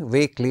have the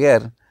way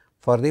clear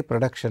for the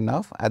production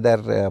of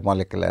other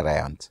molecular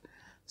ions.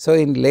 So,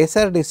 in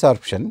laser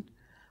desorption,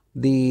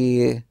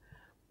 the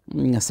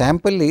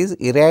sample is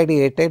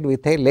irradiated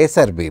with a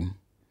laser beam,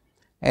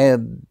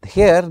 and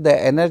here the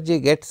energy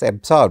gets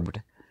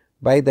absorbed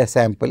by the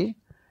sample,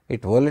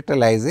 it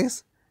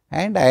volatilizes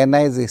and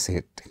ionizes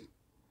it.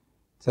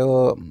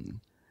 So,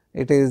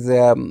 it is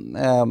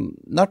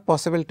not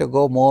possible to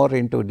go more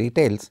into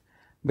details,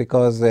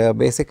 because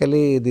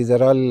basically these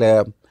are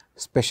all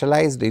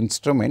specialized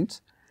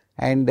instruments,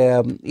 and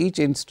each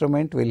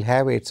instrument will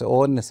have its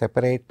own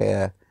separate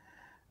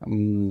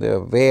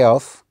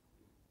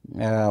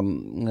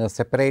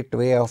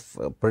way of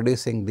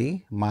producing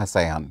the mass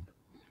ion.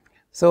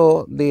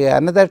 So, the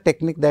another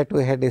technique that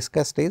we had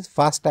discussed is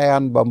fast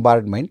ion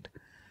bombardment.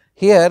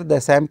 Here the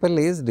sample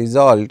is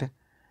dissolved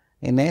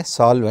in a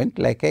solvent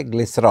like a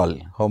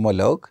glycerol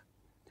homologue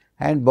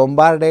and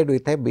bombarded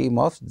with a beam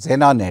of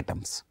xenon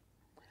atoms.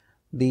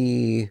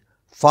 The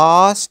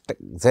fast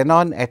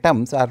xenon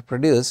atoms are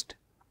produced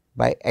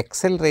by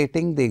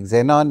accelerating the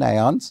xenon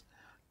ions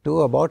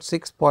to about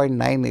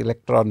 6.9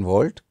 electron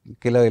volt,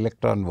 kilo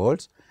electron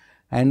volts,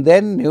 and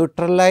then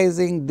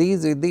neutralizing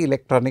these with the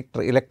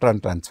electron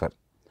transfer.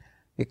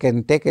 You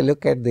can take a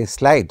look at this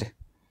slide.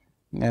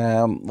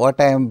 What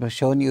I am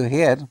shown you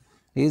here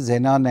is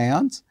xenon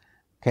ions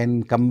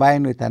can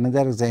combine with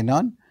another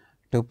xenon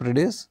to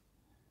produce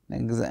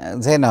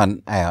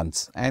xenon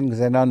ions and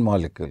xenon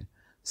molecule.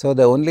 So,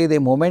 only the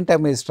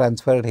momentum is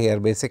transferred here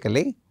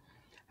basically,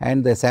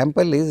 and the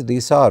sample is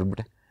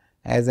desorbed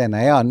as an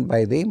ion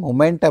by the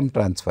momentum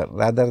transfer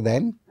rather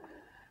than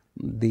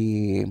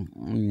the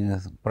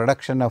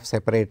production of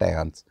separate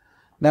ions.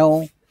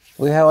 Now,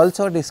 we have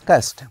also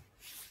discussed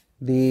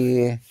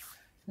the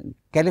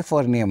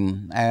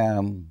californium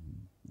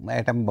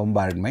atom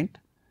bombardment,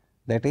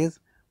 that is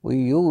we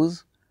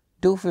use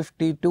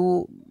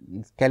 252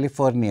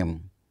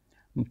 californium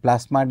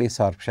plasma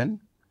desorption,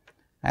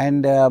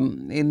 and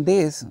in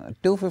this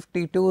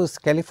 252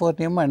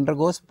 californium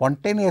undergoes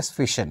spontaneous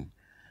fission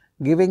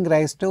giving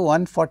rise to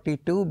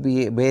 142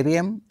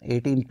 barium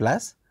 18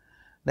 plus,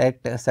 that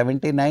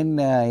 79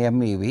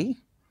 MeV,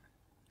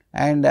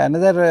 and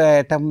another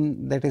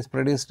atom that is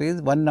produced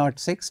is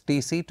 106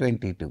 Tc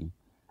 22.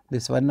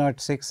 This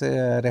 106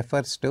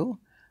 refers to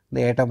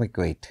the atomic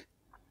weight,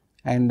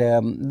 and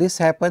this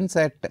happens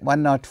at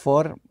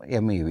 104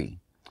 MeV.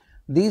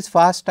 These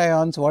fast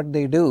ions, what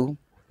they do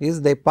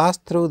is they pass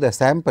through the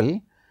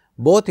sample,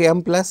 both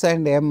M plus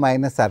and M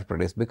minus are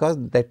produced, because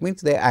that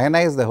means they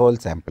ionize the whole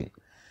sample.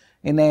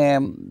 In a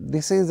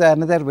this is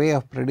another way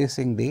of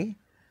producing the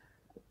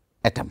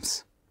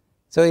atoms.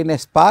 So, in a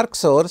spark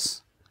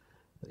source,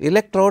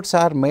 electrodes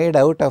are made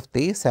out of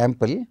the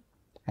sample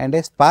and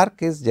a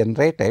spark is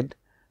generated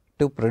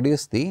to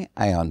produce the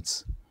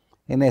ions.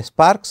 In a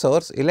spark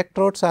source,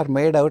 electrodes are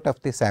made out of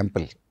the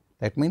sample.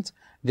 That means,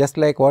 just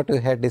like what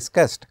we had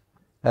discussed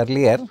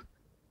earlier,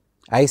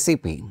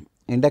 ICP,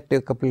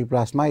 inductive coupled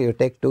plasma, you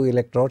take 2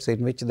 electrodes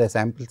in which the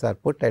samples are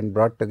put and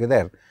brought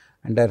together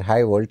under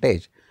high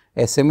voltage.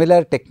 A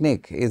similar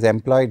technique is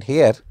employed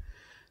here,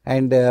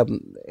 and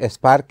a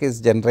spark is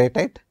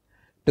generated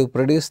to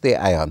produce the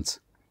ions.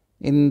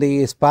 In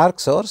the spark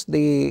source,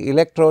 the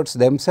electrodes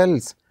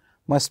themselves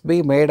must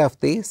be made of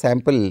the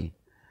sample,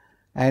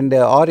 and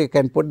or you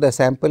can put the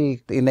sample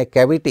in a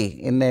cavity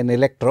in an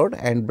electrode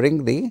and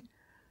bring the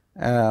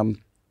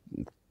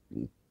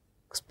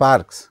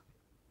sparks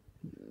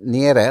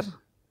nearer,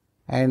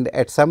 and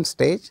at some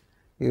stage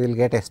you will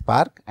get a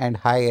spark and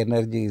high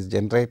energy is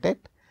generated,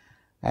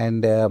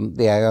 and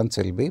the ions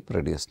will be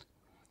produced.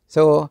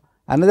 So,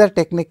 another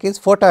technique is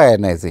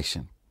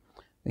photoionization.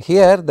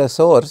 Here the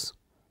source,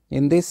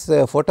 in this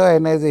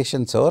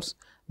photoionization source,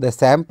 the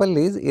sample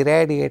is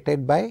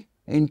irradiated by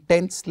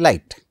intense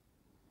light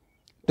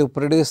to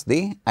produce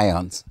the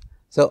ions.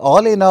 So,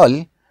 all in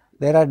all,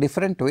 there are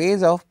different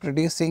ways of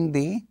producing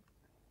the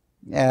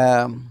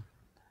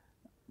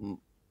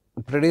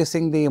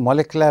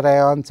molecular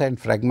ions and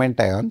fragment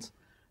ions,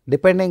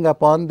 depending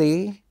upon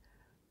the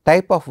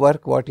type of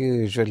work what you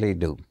usually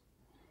do.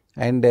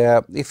 And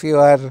if you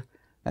are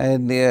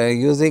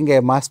using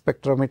a mass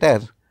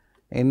spectrometer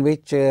in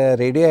which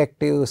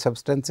radioactive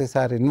substances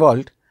are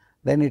involved,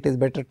 then it is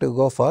better to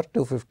go for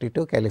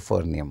 252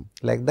 californium.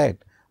 Like that,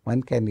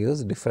 one can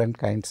use different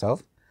kinds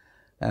of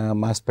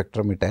mass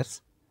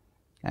spectrometers,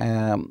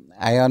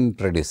 ion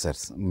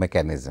producers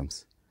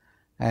mechanisms.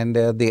 And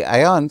the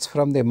ions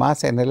from the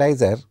mass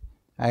analyzer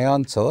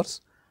ion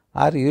source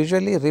are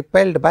usually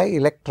repelled by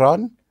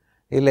repeller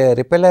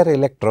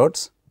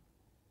electrodes,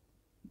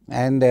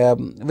 and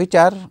which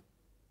are,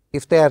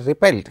 if they are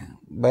repelled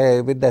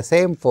with the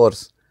same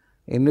force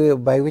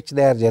by which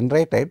they are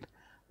generated,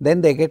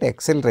 then they get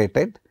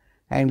accelerated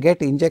and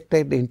get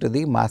injected into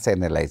the mass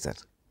analyzer.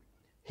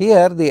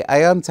 Here the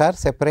ions are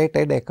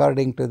separated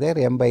according to their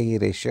M/E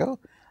ratio,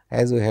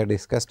 as we have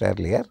discussed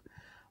earlier.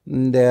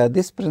 And,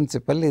 this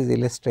principle is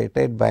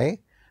illustrated by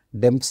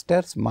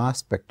Dempster's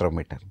mass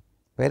spectrometer.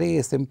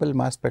 Very simple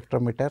mass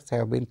spectrometers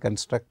have been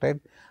constructed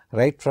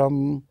right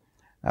from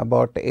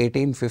about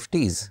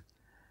 1850s,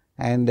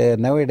 and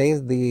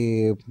nowadays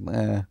the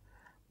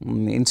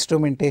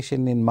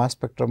instrumentation in mass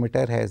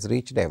spectrometer has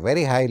reached a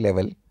very high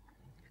level,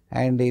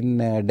 and in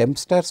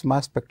Dempster's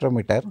mass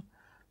spectrometer,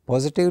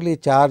 positively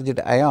charged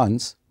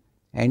ions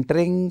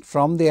entering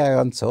from the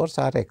ion source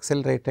are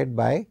accelerated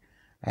by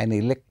an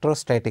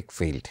electrostatic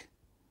field.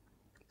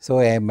 So,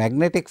 a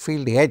magnetic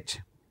field H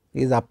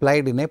is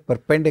applied in a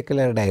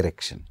perpendicular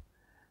direction.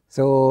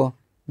 So,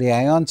 the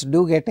ions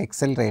do get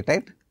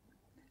accelerated,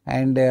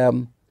 and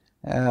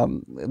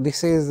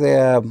this is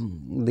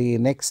the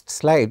next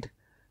slide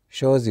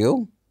shows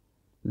you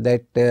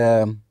that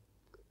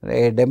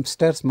a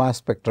Dempster's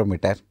mass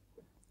spectrometer.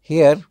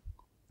 Here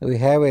we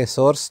have a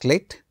source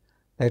slit,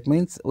 That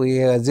means, we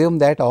assume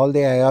that all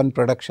the ion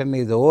production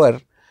is over,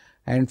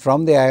 and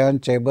from the ion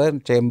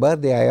chamber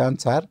the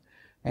ions are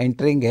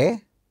entering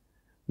a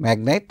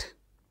magnet,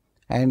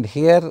 and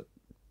here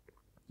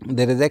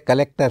there is a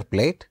collector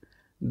plate.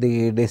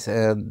 The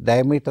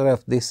diameter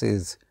of this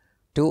is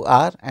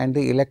 2r, and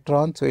the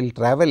electrons will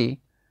travel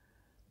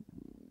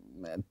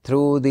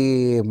through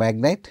the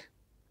magnet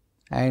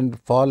and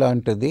fall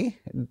onto the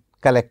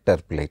collector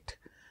plate.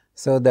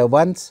 So, the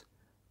ones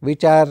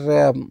which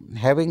are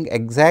having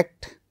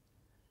exact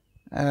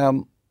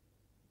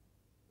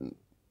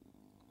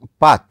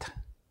path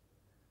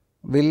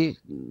will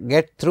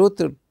get through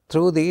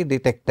the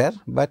detector,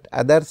 but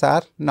others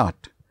are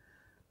not.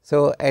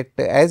 So,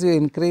 as you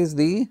increase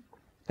the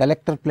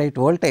collector plate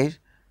voltage,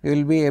 you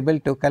will be able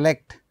to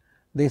collect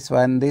this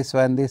one, this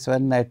one, this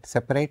one at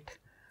separate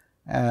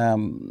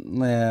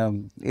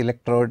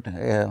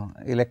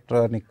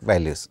electronic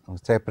values,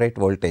 separate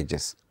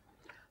voltages.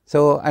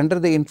 So, under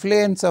the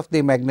influence of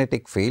the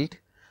magnetic field,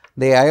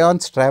 the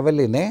ions travel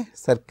in a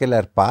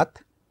circular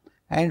path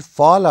and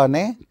fall on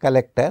a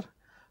collector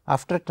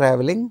after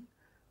traveling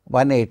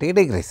 180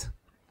 degrees.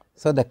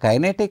 So, the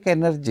kinetic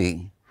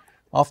energy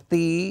of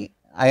the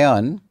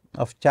ion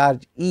of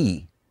charge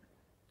E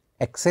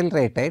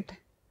accelerated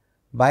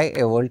by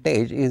a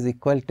voltage is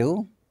equal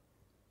to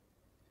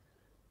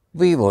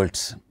V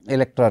volts,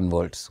 electron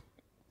volts.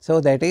 So,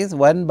 that is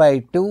 1 by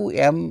 2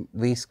 m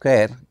v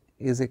square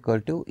is equal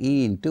to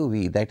E into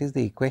V, that is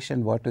the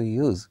equation what we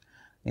use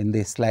in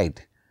this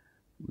slide.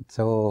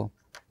 So,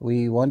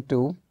 we want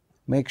to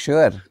make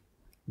sure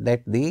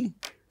that the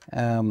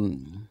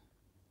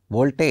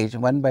voltage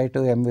 1 by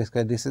 2 m v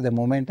square, this is the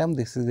momentum,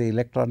 this is the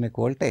electronic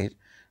voltage,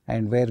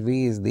 and where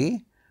V is the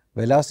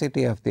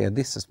velocity of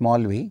this small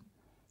v,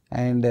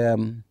 and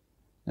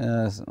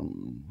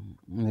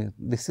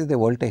this is the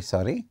voltage,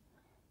 sorry,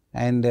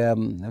 and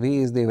V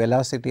is the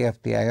velocity of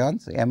the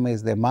ions, m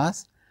is the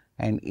mass,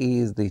 and E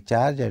is the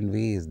charge, and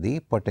V is the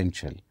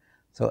potential.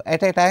 So,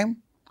 at a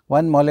time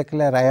one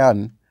molecular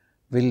ion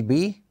will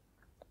be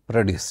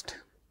produced,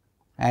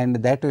 and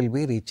that will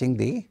be reaching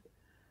the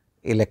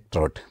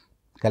electrode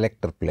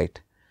collector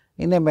plate.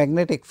 In a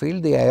magnetic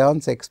field, the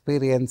ions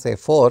experience a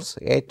force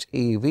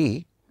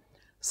HeV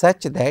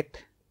such that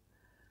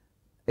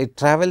it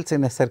travels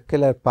in a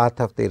circular path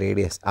of the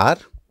radius r,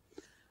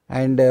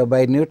 and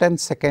by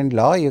Newton's second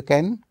law you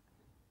can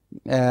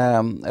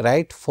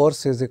write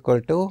force is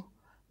equal to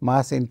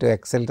mass into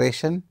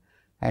acceleration,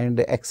 and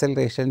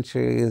acceleration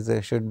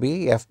should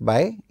be F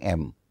by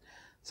m.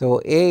 So,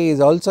 A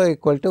is also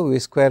equal to V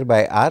square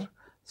by r.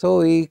 So,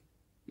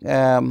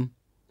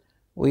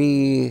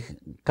 we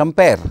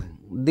compare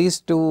these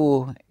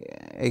two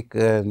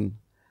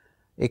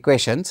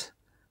equations,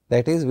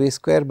 that is V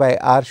square by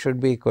r should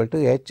be equal to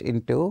H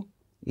into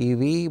E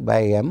v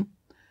by m,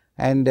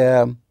 and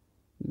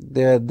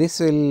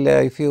this will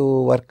if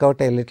you work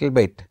out a little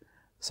bit.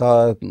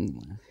 So,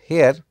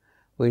 here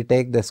we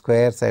take the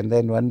squares and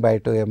then 1 by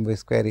 2 m v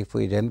square if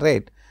we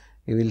generate,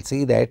 you will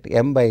see that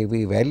m by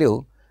v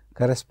value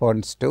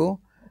corresponds to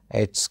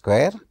h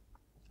square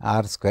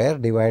r square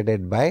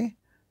divided by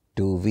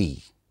 2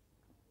 v,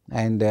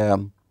 and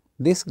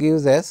this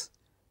gives us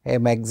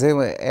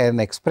an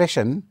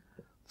expression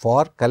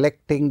for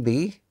collecting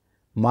the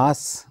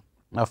mass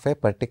of a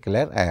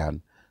particular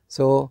ion.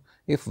 So,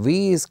 if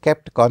V is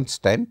kept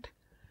constant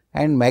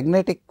and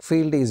magnetic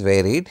field is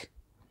varied,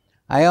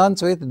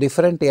 ions with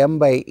different m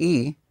by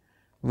E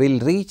will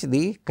reach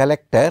the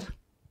collector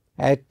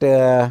at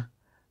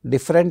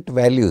different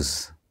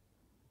values,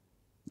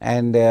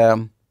 and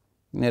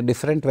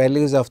different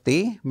values of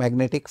the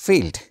magnetic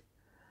field.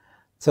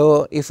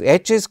 So, if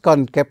H is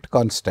kept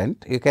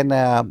constant, you can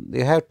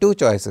you have two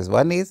choices.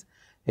 One is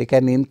you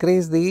can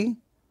increase the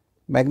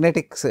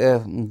magnetic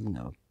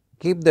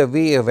keep the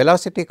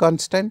velocity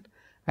constant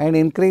and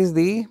increase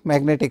the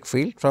magnetic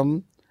field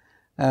from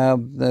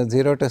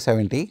 0 to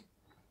 70,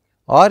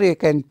 or you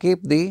can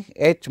keep the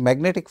H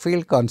magnetic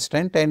field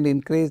constant and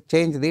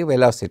change the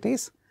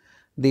velocities.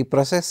 The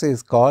process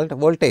is called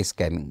voltage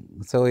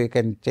scanning. So, you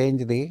can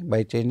change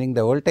by changing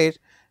the voltage,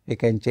 you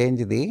can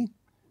change the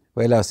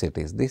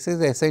velocities. This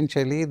is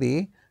essentially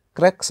the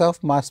crux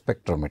of mass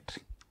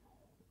spectrometry.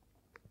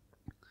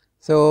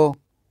 So,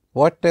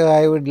 what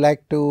I would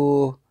like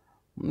to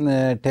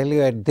tell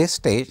you at this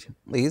stage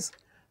is,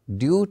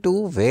 due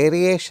to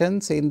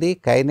variations in the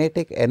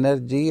kinetic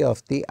energy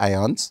of the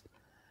ions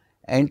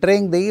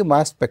entering the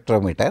mass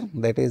spectrometer,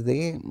 that is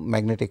the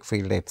magnetic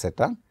field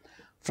etc.,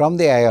 from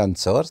the ion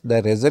source,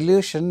 the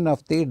resolution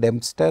of the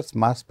Dempster's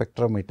mass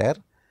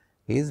spectrometer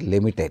is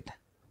limited,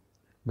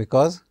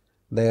 because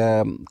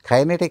the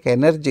kinetic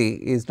energy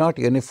is not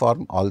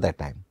uniform all the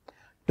time.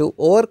 To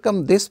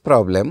overcome this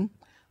problem,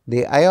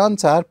 the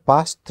ions are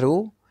passed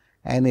through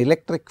an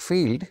electric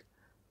field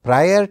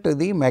prior to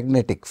the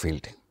magnetic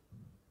field.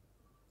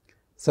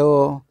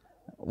 So,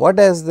 what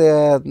does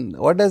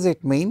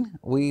it mean?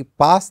 We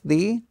pass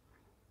the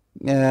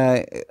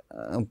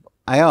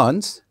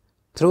ions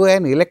through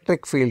an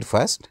electric field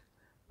first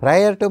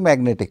prior to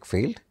magnetic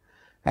field,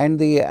 and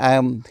the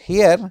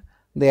here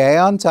the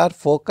ions are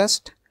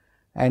focused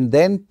and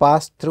then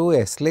pass through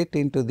a slit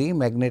into the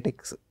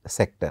magnetic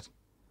sector.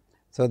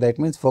 So, that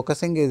means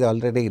focusing is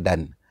already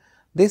done.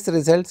 This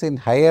results in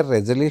higher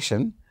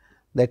resolution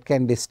that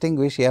can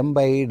distinguish m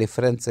by e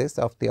differences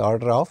of the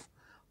order of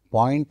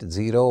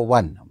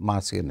 0.01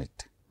 mass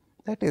unit.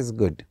 That is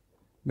good,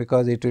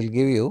 because it will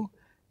give you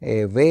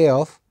a way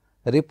of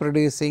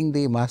reproducing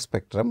the mass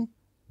spectrum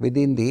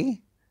within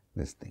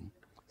this thing.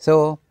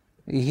 So,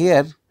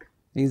 here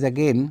is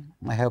again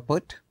I have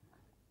put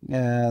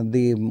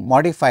the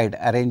modified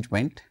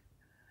arrangement.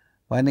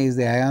 One is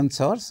the ion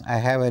source, I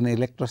have an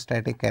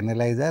electrostatic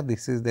analyzer,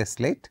 this is the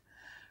slit,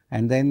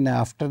 and then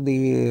after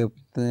the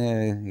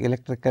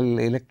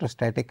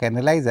electrostatic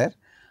analyzer,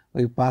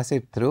 we pass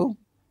it through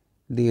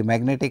the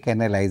magnetic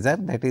analyzer,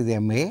 that is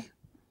MA,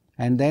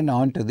 and then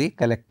on to the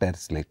collector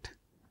slit.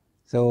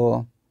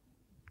 So,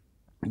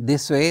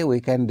 this way we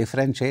can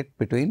differentiate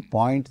between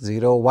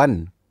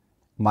 0.01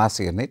 mass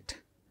unit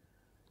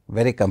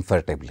very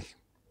comfortably.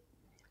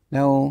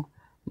 Now,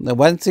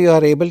 once you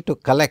are able to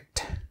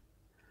collect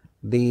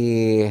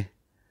the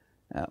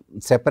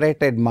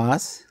separated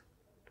mass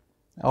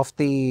of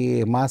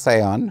the mass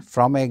ion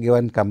from a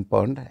given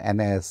compound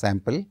and a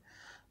sample,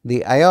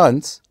 the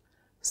ions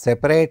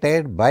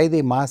separated by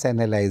the mass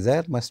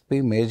analyzer must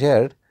be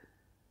measured.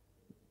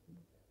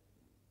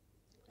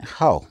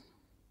 How?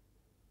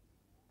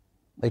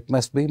 It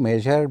must be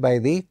measured by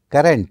the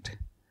current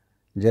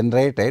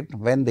generated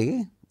when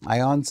the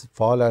ions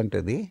fall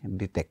onto the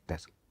detector.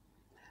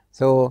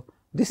 So,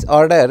 this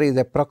order is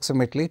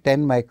approximately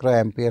 10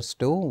 microamperes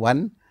to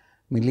 1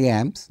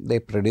 milliamps they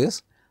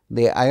produce.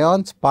 The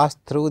ions pass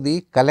through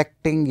the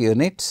collecting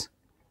units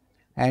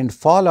and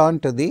fall on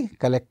to the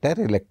collector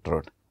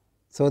electrode.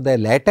 So, the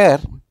latter,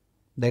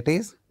 that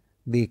is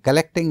the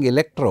collecting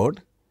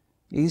electrode,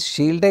 is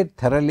shielded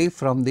thoroughly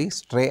from the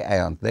stray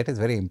ions. That is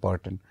very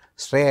important.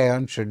 Stray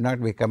ions should not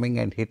be coming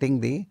and hitting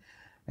the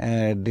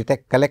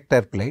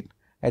collector plate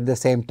at the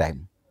same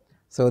time.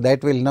 So,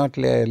 that will not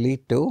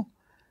lead to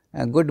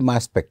a good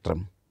mass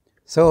spectrum.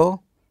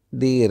 So,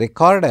 the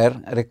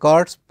recorder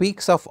records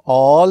peaks of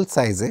all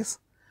sizes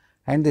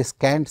and the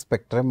scanned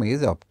spectrum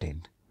is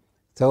obtained.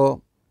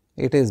 So,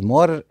 it is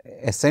more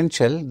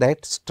essential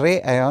that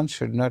stray ions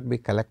should not be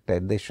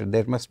collected.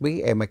 There must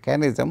be a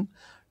mechanism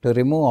to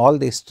remove all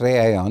the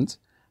stray ions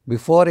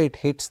before it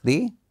hits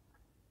the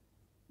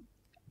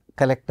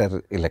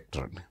collector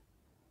electrode.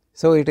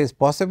 So, it is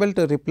possible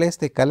to replace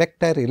the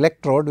collector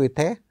electrode with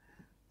a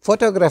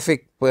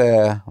photographic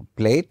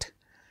plate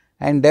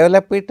and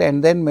develop it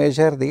and then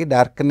measure the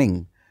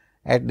darkening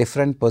at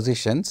different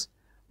positions,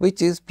 which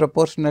is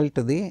proportional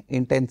to the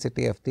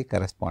intensity of the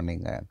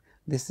corresponding ion.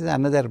 This is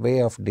another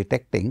way of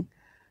detecting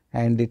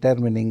and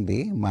determining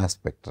the mass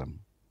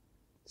spectrum.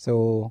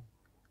 So,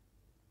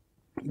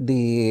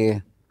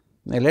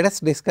 let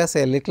us discuss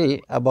a little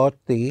about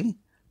the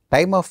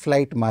time of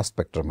flight mass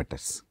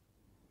spectrometers.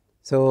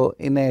 So,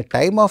 in a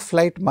time of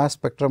flight mass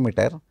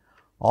spectrometer,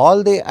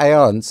 all the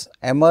ions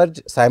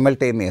emerge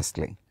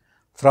simultaneously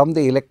from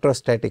the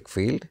electrostatic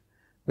field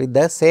with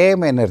the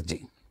same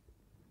energy.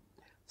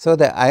 So,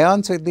 the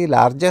ions with the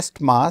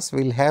largest mass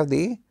will have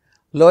the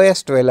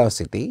lowest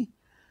velocity.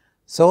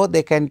 So,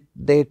 they take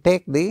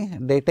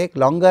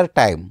longer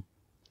time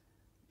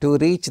to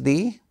reach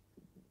the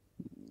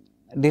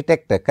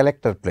detector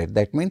collector plate.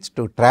 That means,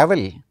 to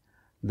travel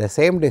the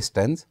same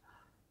distance,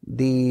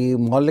 the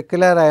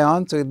molecular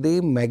ions with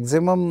the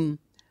maximum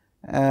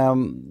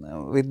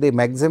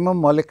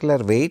molecular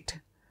weight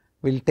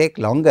will take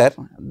longer,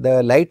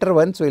 the lighter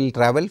ones will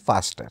travel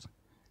faster.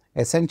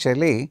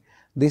 Essentially,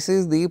 this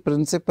is the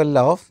principle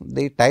of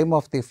the time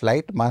of the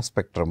flight mass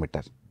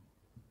spectrometer.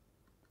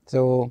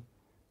 So,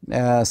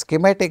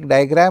 schematic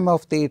diagram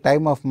of the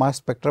time of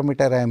mass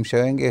spectrometer I am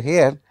showing you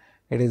here.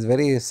 It is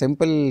very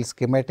simple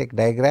schematic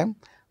diagram.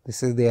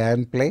 This is the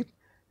ion plate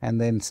and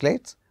then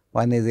slates.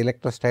 One is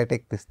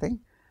electrostatic this thing,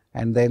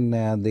 and then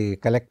the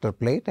collector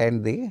plate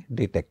and the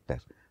detector,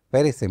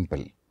 very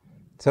simple.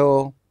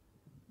 So,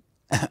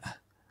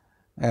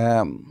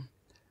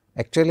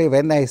 actually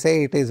when I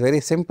say it is very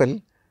simple,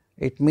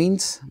 it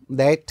means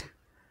that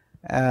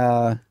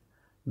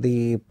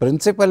the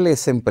principle is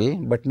simple,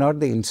 but not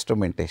the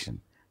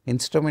instrumentation.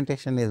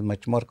 Instrumentation is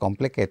much more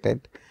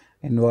complicated,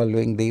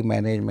 involving the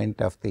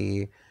management of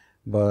the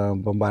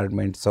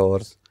bombardment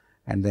source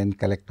and then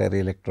collector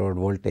electrode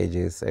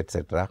voltages,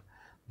 etc.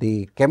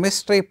 The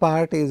chemistry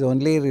part is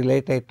only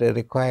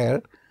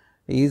required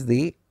is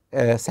the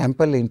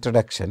sample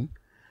introduction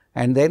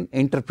and then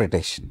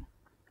interpretation.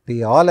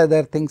 The all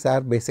other things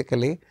are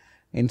basically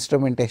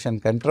instrumentation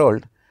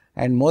controlled,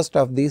 and most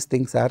of these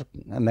things are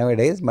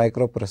nowadays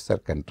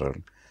microprocessor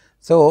controlled.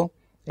 So,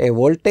 a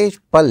voltage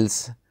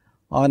pulse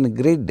on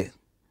grid A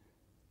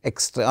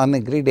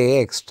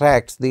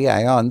extracts the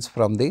ions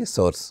from the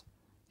source.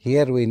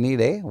 Here we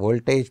need a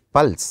voltage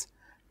pulse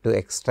to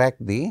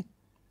extract the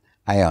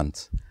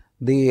ions.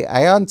 The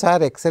ions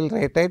are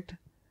accelerated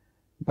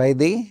by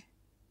the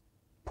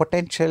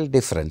potential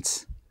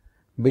difference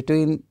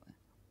between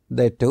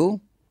the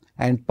two,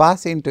 and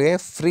pass into a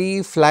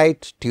free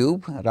flight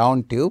tube,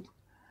 round tube,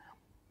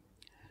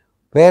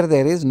 where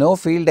there is no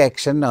field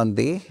action on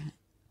the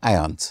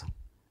ions.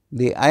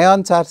 The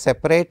ions are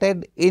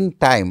separated in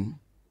time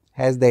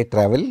as they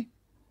travel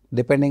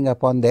depending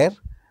upon their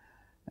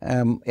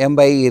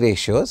m/e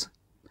ratios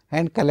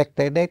and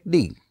collected at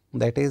D,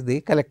 that is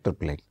the collector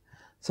plate.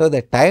 So,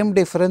 the time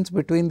difference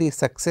between the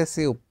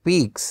successive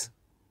peaks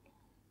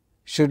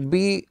should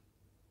be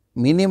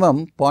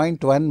minimum 0.1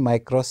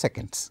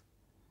 microseconds.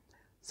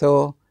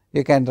 So,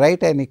 you can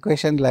write an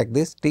equation like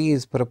this: T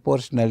is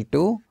proportional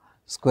to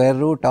square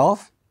root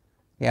of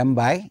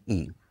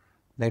m/e.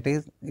 That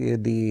is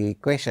the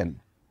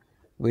equation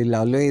will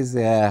always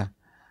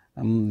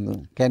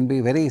can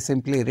be very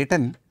simply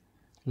written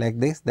like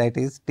this, that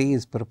is T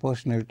is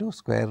proportional to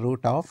square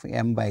root of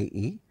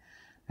m/e,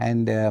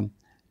 and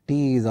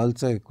T is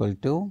also equal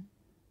to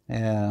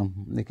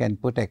you can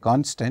put a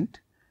constant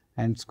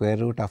and square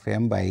root of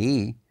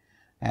m/e,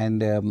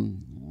 and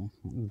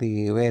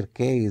the where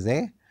k is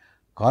a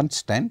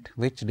constant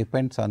which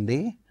depends on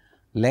the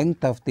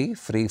length of the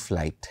free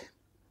flight.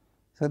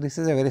 So, this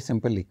is a very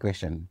simple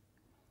equation,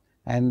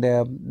 and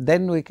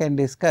then we can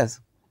discuss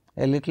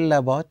a little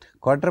about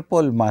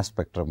quadrupole mass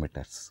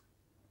spectrometers.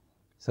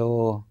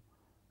 So,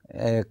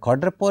 a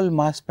quadrupole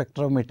mass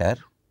spectrometer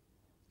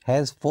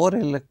has four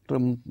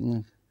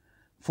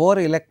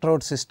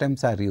electrode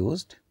systems are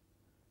used,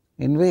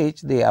 in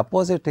which the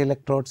opposite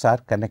electrodes are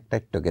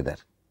connected together.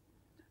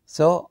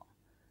 So,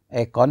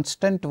 a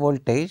constant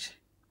voltage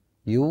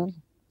U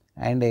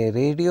and a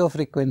radio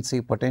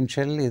frequency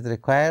potential is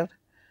required,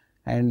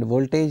 and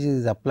voltage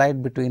is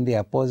applied between the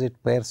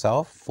opposite pairs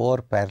of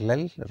 4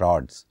 parallel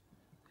rods.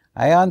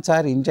 Ions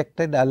are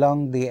injected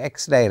along the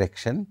x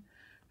direction,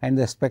 and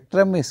the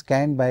spectrum is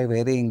scanned by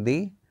varying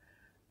the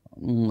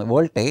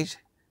voltage,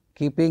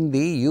 keeping the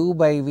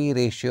U/V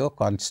ratio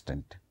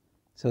constant.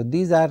 So,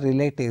 these are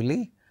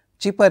relatively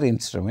cheaper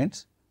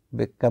instruments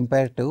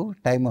compared to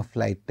time of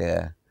flight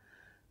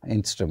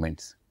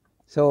instruments.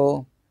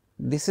 So,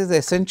 this is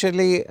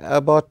essentially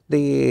about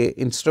the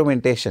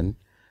instrumentation,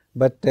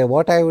 but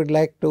what I would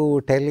like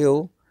to tell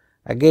you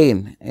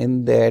again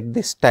at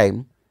this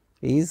time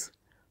is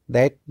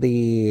that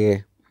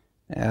the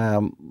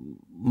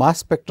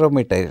mass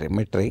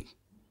spectrometry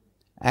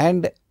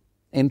and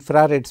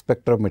infrared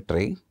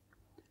spectrometry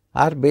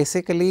are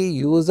basically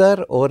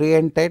user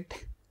oriented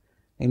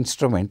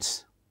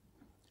instruments,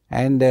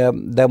 and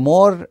the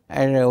more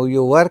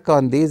you work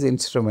on these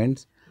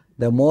instruments,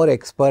 the more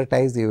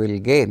expertise you will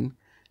gain,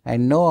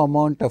 and no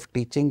amount of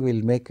teaching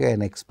will make you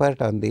an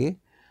expert on the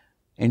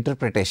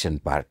interpretation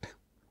part.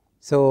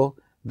 So,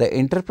 the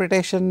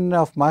interpretation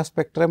of mass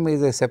spectrum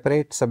is a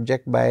separate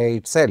subject by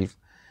itself,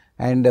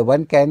 and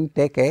one can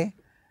take a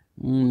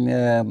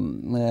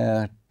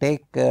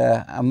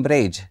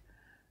umbrage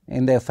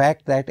in the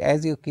fact that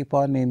as you keep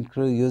on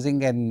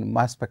using a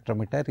mass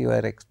spectrometer,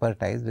 your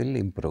expertise will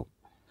improve.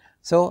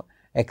 So,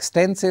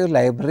 extensive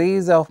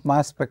libraries of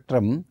mass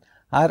spectrum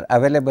are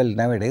available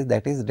nowadays,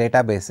 that is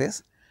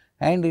databases,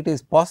 and it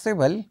is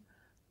possible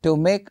to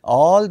make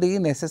all the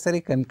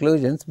necessary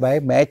conclusions by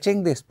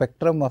matching the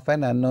spectrum of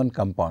an unknown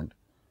compound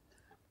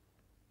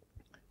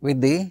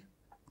with the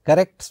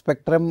correct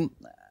spectrum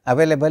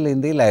available in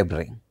the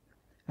library,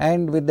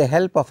 and with the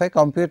help of a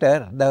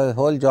computer the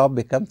whole job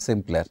becomes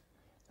simpler.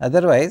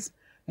 Otherwise,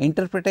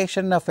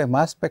 interpretation of a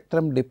mass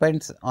spectrum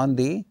depends on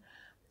the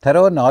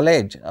thorough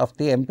knowledge of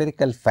the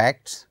empirical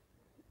facts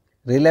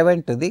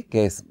relevant to the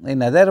case.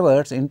 In other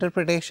words,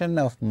 interpretation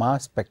of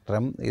mass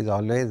spectrum is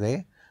always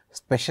a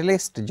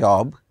specialist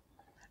job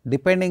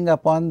depending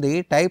upon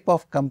the type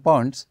of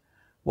compounds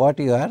what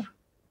you are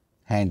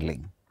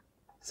handling.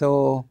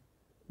 So,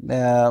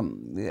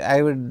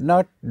 I would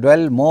not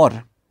dwell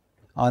more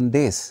on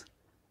this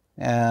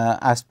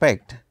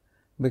aspect,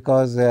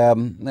 because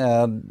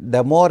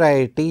the more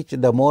I teach,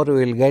 the more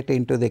we will get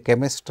into the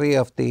chemistry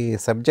of the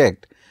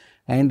subject,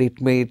 and it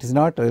is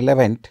not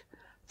relevant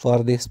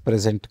for this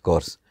present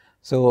course.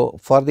 So,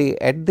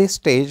 at this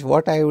stage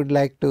what I would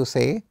like to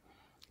say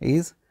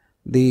is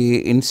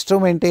the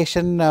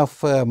instrumentation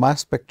of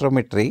mass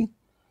spectrometry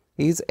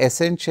is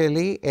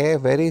essentially a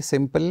very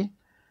simple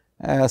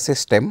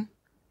system,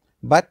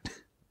 but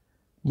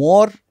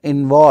more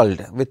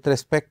involved with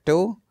respect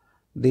to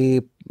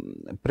the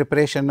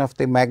preparation of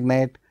the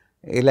magnet,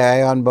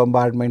 ion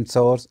bombardment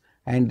source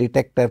and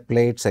detector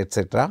plates,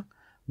 etc.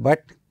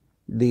 But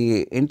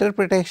the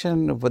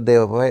interpretation of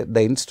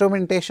the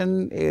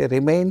instrumentation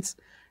remains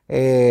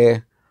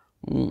the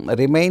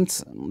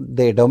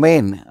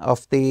domain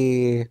of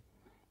the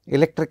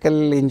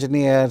electrical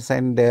engineers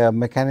and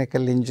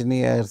mechanical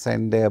engineers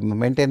and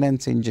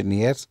maintenance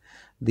engineers.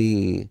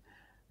 The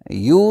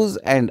use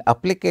and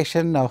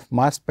application of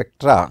mass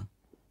spectra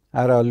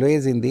are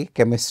always in the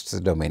chemist's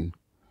domain.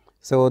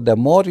 So, the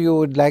more you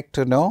would like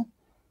to know,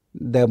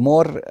 the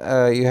more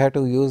you have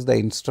to use the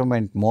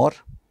instrument more,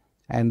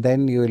 and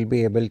then you will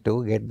be able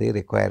to get the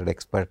required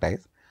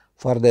expertise.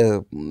 For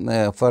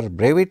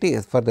brevity,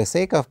 for the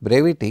sake of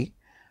brevity,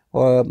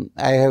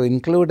 I have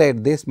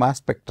included this mass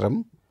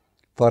spectrum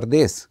for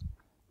this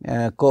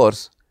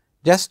course,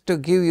 just to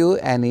give you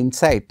an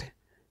insight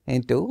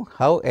into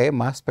how a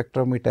mass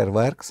spectrometer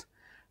works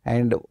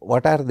and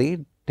what are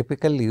the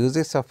typical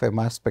uses of a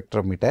mass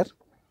spectrometer,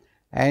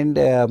 and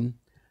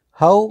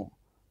how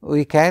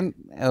we can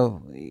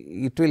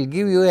it will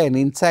give you an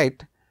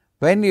insight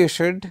when you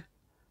should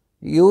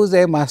use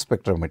a mass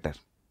spectrometer.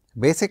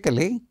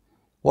 Basically,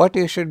 what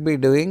you should be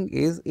doing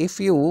is, if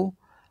you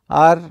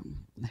are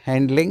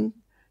handling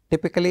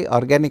typically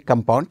organic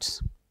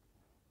compounds,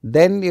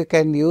 then you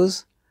can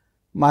use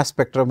mass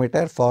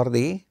spectrometer for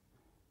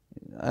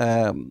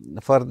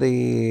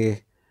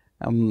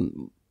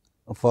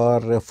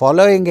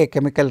following a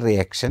chemical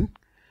reaction,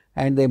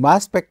 and the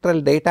mass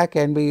spectral data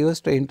can be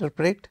used to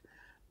interpret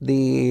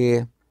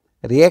the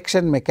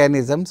reaction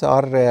mechanisms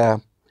or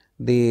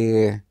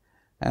the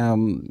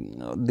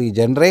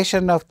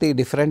generation of the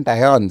different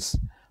ions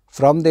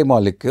from the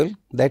molecule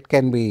that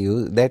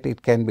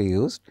it can be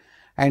used.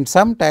 And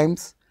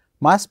sometimes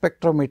mass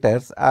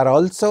spectrometers are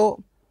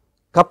also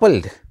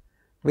coupled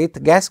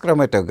with gas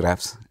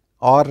chromatographs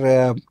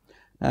or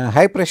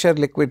high pressure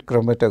liquid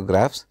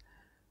chromatographs,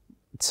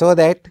 so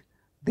that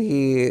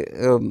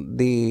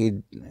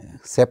the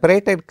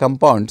separated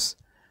compounds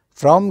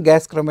from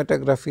gas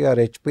chromatography or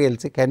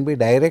HPLC can be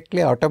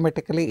directly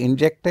automatically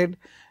injected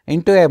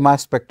into a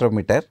mass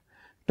spectrometer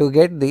to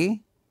get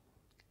the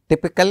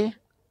typical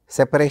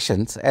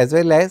separations as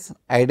well as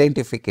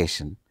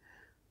identification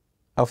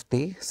of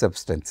the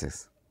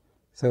substances.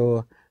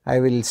 So, I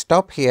will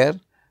stop here,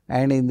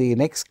 and in the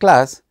next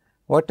class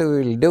what we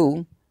will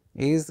do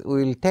is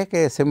we will take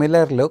a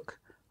similar look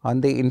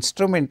on the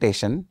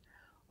instrumentation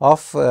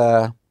of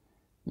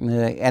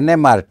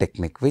NMR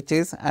technique, which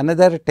is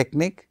another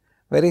technique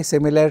very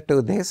similar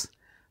to this,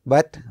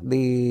 but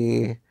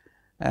the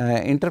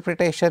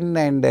interpretation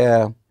and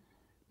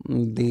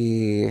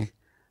the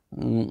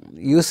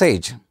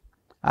usage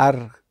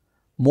are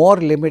more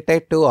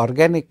limited to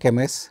organic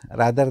chemists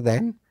rather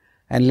than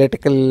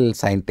analytical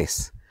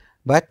scientists.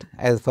 But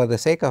as for the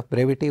sake of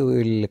brevity,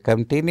 we will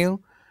continue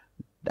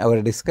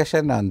our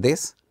discussion on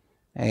this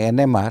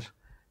NMR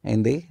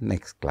in the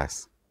next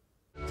class.